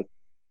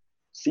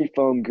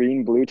seafoam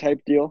green blue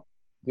type deal.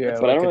 Yeah,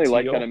 But I don't a really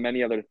like teal. that in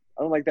many other.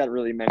 I don't like that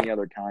really in many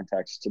other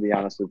contexts, to be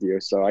honest with you.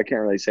 So I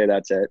can't really say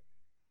that's it.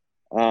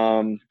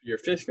 Your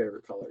fifth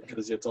favorite color,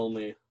 because it's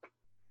only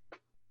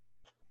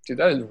Dude,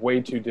 that is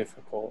way too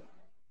difficult.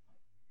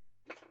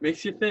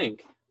 makes you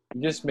think.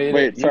 You just made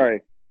Wait, it.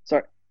 sorry.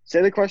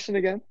 Say the question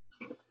again.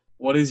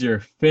 What is your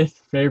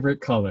fifth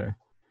favorite color?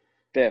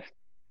 Fifth.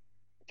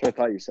 That's what I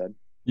thought you said.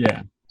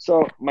 Yeah.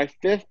 So my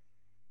fifth.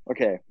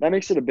 Okay, that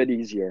makes it a bit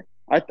easier.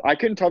 I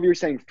couldn't tell if you were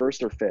saying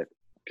first or fifth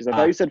because I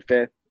thought you said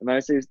fifth, and then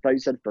thought you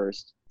said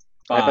first.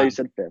 I thought you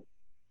said fifth,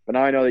 but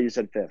now I know that you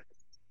said fifth.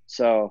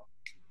 So,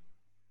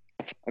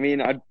 I mean,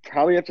 I'd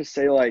probably have to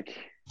say like,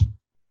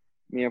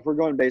 if we're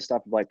going based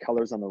off of like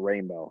colors on the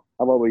rainbow,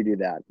 how about we do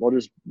that? We'll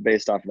just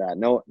based off of that.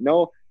 No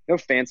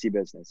fancy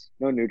business.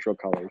 No neutral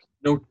colors.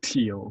 No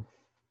teal.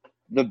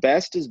 The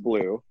best is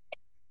blue.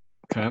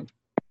 Okay.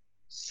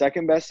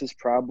 Second best is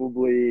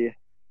probably.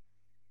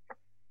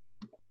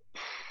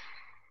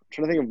 I'm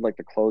trying to think of like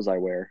the clothes I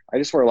wear. I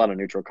just wear a lot of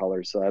neutral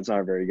colors, so that's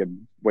not a very good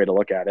way to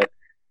look at it.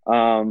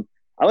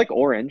 I like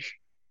orange.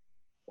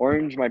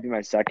 Orange might be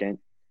my second.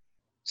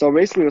 So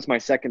basically, what's my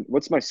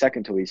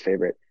second to least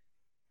favorite?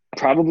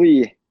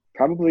 Probably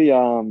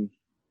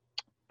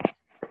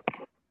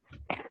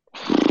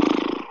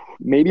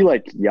maybe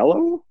like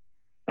yellow.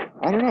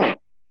 I don't know.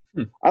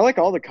 I like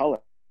all the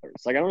colors.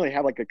 Like I don't really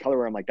have like a color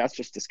where I'm like that's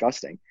just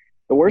disgusting.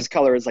 The worst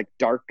color is like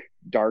dark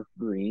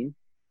green,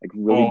 like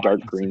really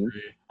dark green.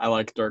 I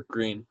like dark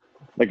green.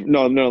 Like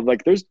no,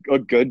 like there's a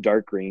good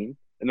dark green,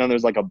 and then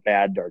there's like a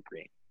bad dark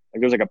green. Like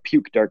there's like a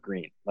puke dark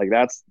green. Like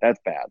that's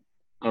bad.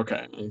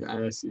 Okay,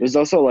 I see. There's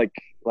also like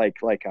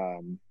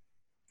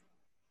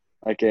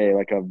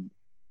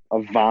a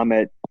a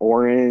vomit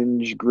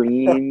orange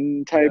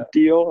green type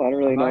deal. I don't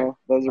really know.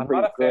 Those are I'm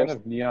pretty not a fan gross.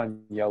 of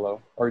neon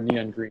yellow or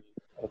neon green.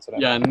 That's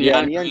what Yeah, I meant.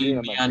 neon neon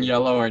green, green, neon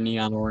yellow, or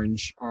neon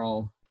orange are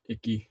all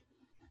icky.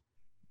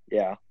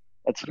 Yeah,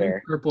 that's I think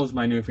fair. purple is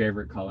my new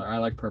favorite color. I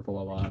like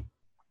purple a lot.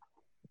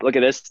 Look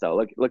at this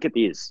though. Look at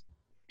these.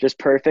 Just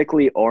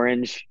perfectly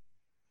orange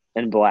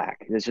and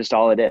black. It's just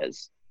all it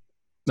is.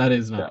 That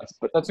is Yeah, nice.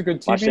 but that's a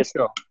good Watch TV this.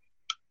 show.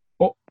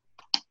 Oh,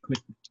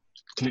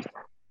 click.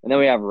 And then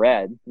we have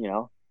red,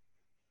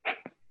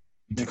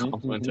 To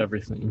complement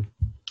everything.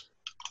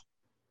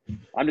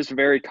 I'm just a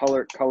very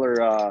color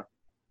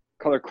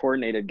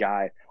coordinated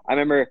guy. I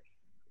remember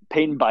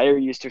Peyton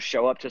Byer used to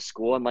show up to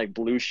school in like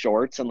blue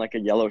shorts and like a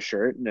yellow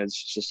shirt, and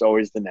it's just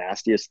always the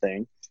nastiest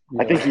thing.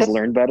 Yeah. I think he's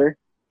learned better,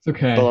 It's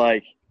okay. but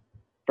like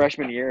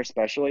freshman year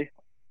especially,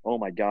 oh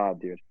my god,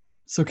 dude.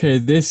 It's okay.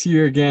 This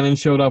year, Gannon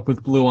showed up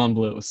with blue on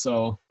blue,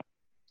 so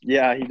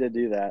Yeah, he did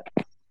do that.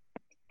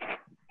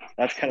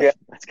 That's kind of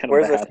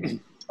Where's bad.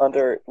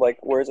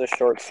 wears a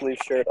short sleeve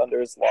shirt under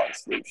his long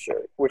sleeve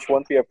shirt, which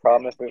wouldn't be a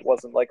problem if it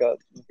wasn't like a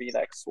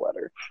V-neck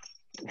sweater.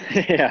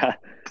 Yeah,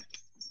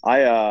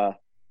 I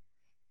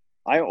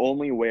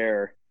only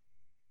wear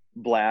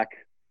black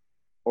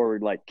or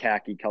like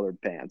khaki colored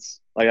pants.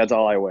 Like that's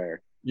all I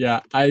wear. yeah,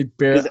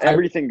 Because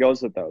everything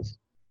goes with those.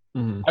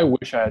 I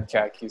wish I had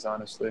khakis,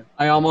 honestly.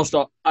 I almost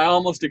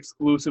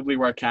exclusively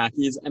wear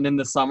khakis, and in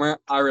the summer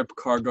I rip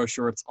cargo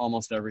shorts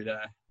almost every day.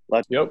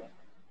 Yep.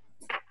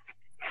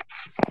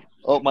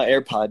 Oh, my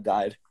AirPod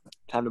died.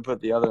 Time to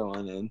put the other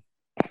one in.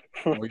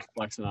 Oh, he's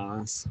flexing on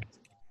us.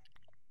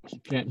 He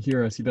can't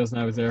hear us. He doesn't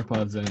have his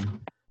AirPods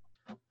in.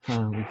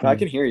 I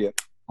can hear you.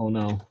 Oh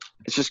no.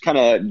 It's just kind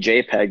of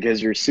JPEG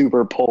because you're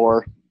super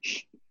poor.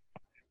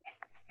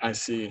 I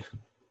see.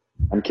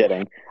 I'm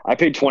kidding. I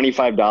paid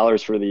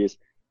 $25 for these.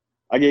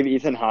 I gave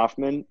Ethan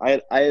Hoffman.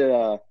 I got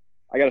a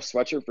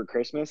sweatshirt for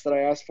Christmas that I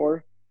asked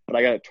for, but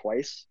I got it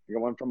twice. I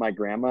got one from my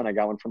grandma and I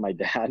got one from my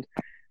dad.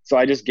 So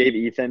I just gave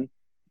Ethan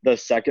the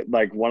second,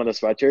 like one of the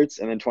sweatshirts,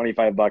 and then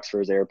 $25 for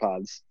his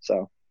AirPods.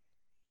 So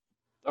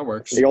That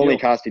works. they only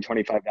cost me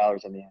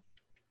 $25 in the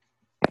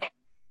end.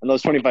 And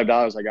those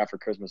 $25 I got for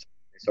Christmas.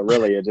 So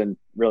really, it didn't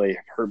really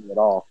hurt me at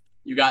all.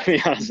 You got To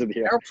be honest with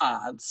you.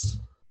 AirPods.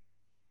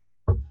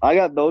 I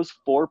got those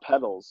 4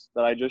 pedals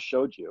that I just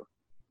showed you,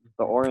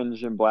 the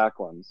orange and black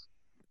ones,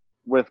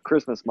 with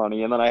Christmas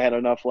money, and then I had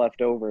enough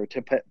left over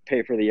to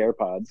pay for the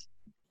AirPods.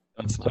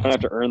 That's So I don't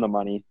have to earn the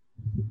money.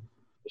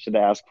 I should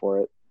ask for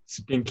it.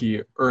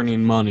 Stinky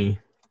earning money.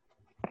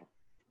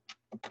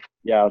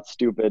 Yeah, it's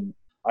stupid.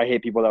 I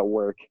hate people that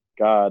work.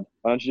 God,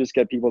 why don't you just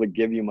get people to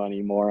give you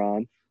money,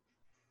 moron?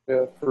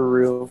 Yeah, for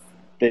real.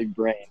 Big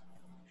brain.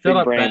 Shut Big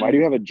up, brain. Ben. Why do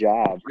you have a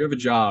job? You have a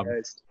job.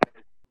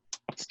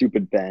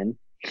 Stupid Ben.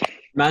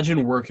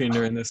 Imagine working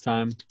during this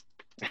time.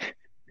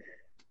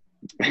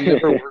 You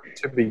never worked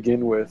to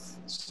begin with,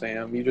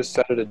 Sam. You just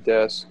sat at a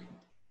desk.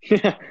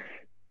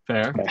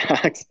 Fair.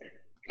 Facts.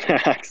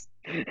 Facts.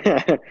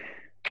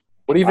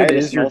 What even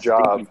is your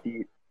job?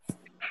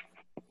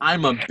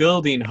 I'm a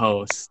building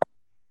host.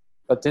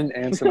 That didn't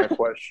answer my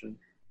question.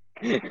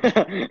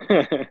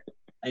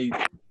 I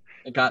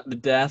got the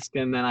desk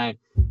and then I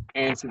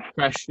answer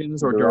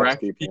questions or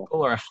Direct direct people.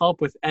 people or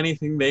help with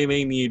anything they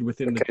may need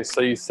within Okay,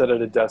 so you sit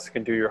at a desk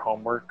and do your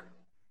homework?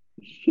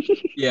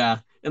 Yeah,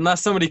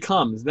 unless somebody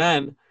comes,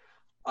 then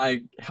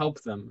I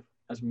help them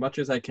as much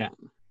as I can.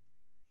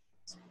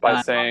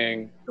 By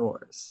saying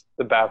Doors.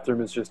 the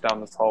bathroom is just down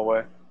this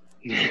hallway.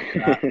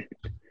 Dude,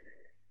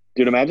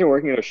 imagine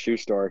working at a shoe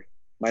store.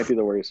 Might be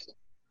the worst.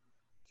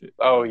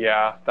 Oh,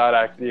 yeah.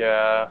 That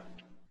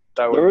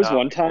would There was not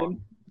one be fun.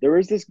 time, there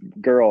was this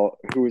girl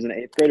who was an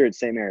 8th grader at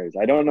St. Mary's.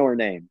 I don't know her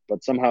name,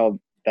 but somehow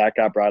that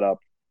got brought up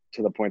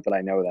to the point that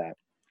I know that.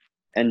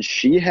 And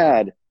she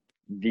had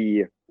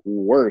the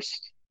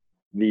worst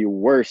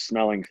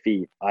smelling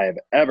feet I have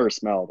ever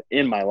smelled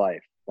in my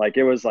life. Like,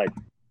 it was like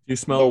You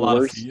smell The a lot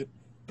worst- of feet.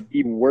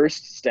 the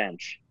worst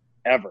stench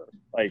ever.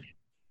 Like,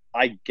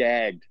 I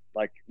gagged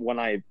like when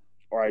I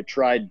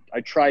tried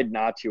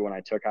not to when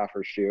I took off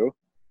her shoe.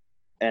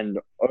 And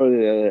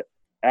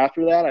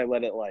after that, I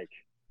let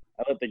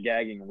the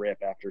gagging rip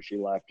after she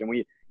left. And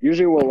we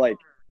usually will like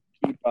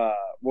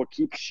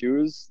keep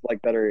shoes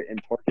like that are in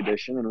poor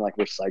condition and like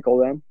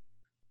recycle them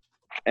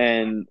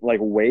and like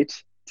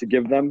wait to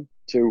give them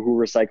to who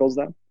recycles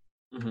them.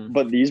 Mhm.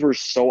 But these were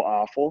so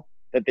awful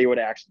that they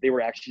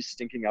were actually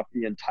stinking up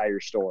the entire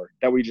store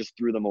that we just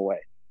threw them away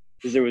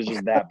because it was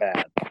just that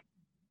bad.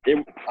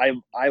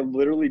 I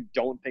literally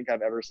don't think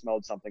I've ever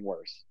smelled something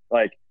worse.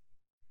 Like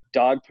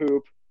dog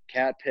poop,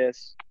 cat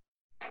piss,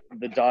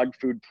 the dog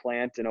food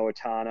plant in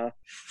Owatonna,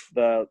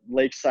 the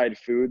Lakeside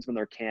Foods when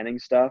they're canning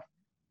stuff,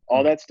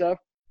 all that stuff,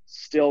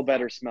 still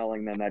better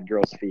smelling than that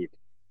girl's feet.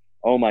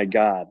 Oh my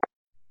God.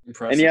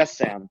 Impressive. And yes,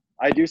 Sam,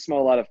 I do smell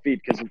a lot of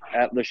feet because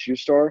at the shoe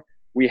store,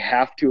 we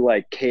have to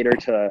like cater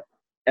to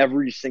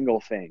every single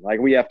thing. Like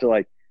we have to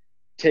like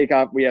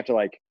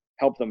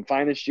help them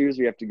find the shoes.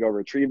 We have to go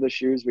retrieve the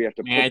shoes. We have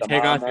to May I put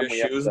them take on off them. your We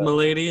have shoes, to-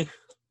 milady?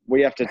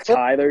 We have to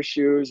tie their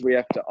shoes. We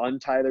have to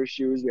untie their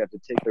shoes. We have to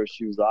take their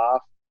shoes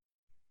off.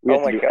 We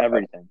have to do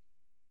everything.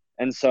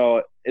 And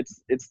so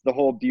it's the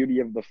whole beauty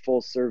of the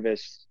full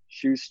service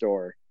shoe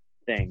store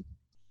thing.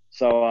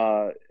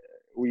 So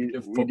we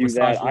do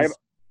that.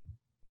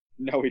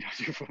 No, we don't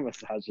do foot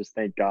massages,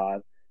 thank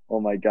God. Oh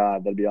my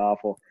God, that'd be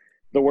awful.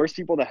 The worst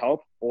people to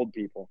help, old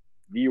people.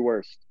 The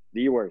worst.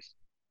 They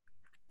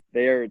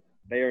are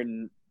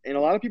and a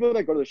lot of people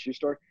that go to the shoe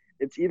store,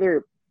 it's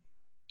either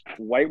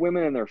white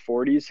women in their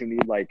 40s who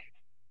need like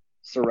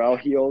Sorel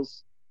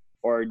heels,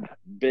 or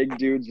big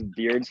dudes with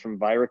beards from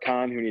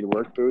Viracon who need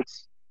work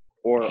boots,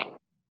 or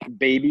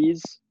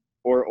babies,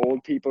 or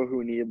old people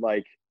who need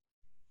like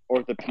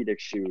orthopedic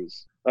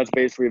shoes. That's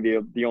basically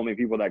the only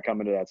people that come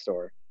into that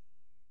store.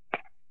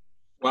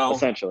 Well,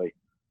 essentially.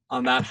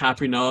 On that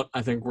happy note,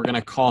 I think we're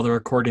gonna call the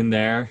recording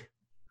there.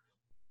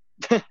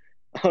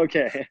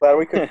 Okay. Glad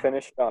we could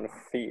finish on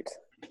feet.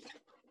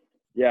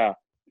 Yeah,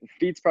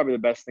 feet's probably the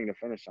best thing to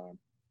finish on.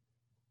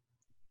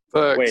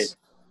 Thanks.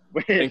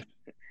 Wait.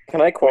 Can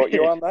I quote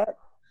you on that?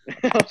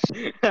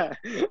 I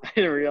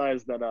didn't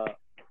realize that.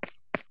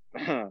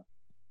 That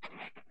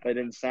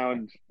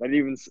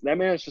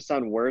managed to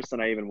sound worse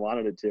than I even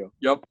wanted it to.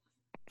 Yep.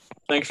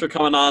 Thanks for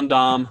coming on,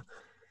 Dom.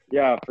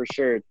 Yeah, for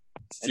sure.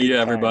 See you,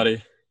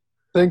 everybody.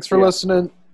 Thanks for listening.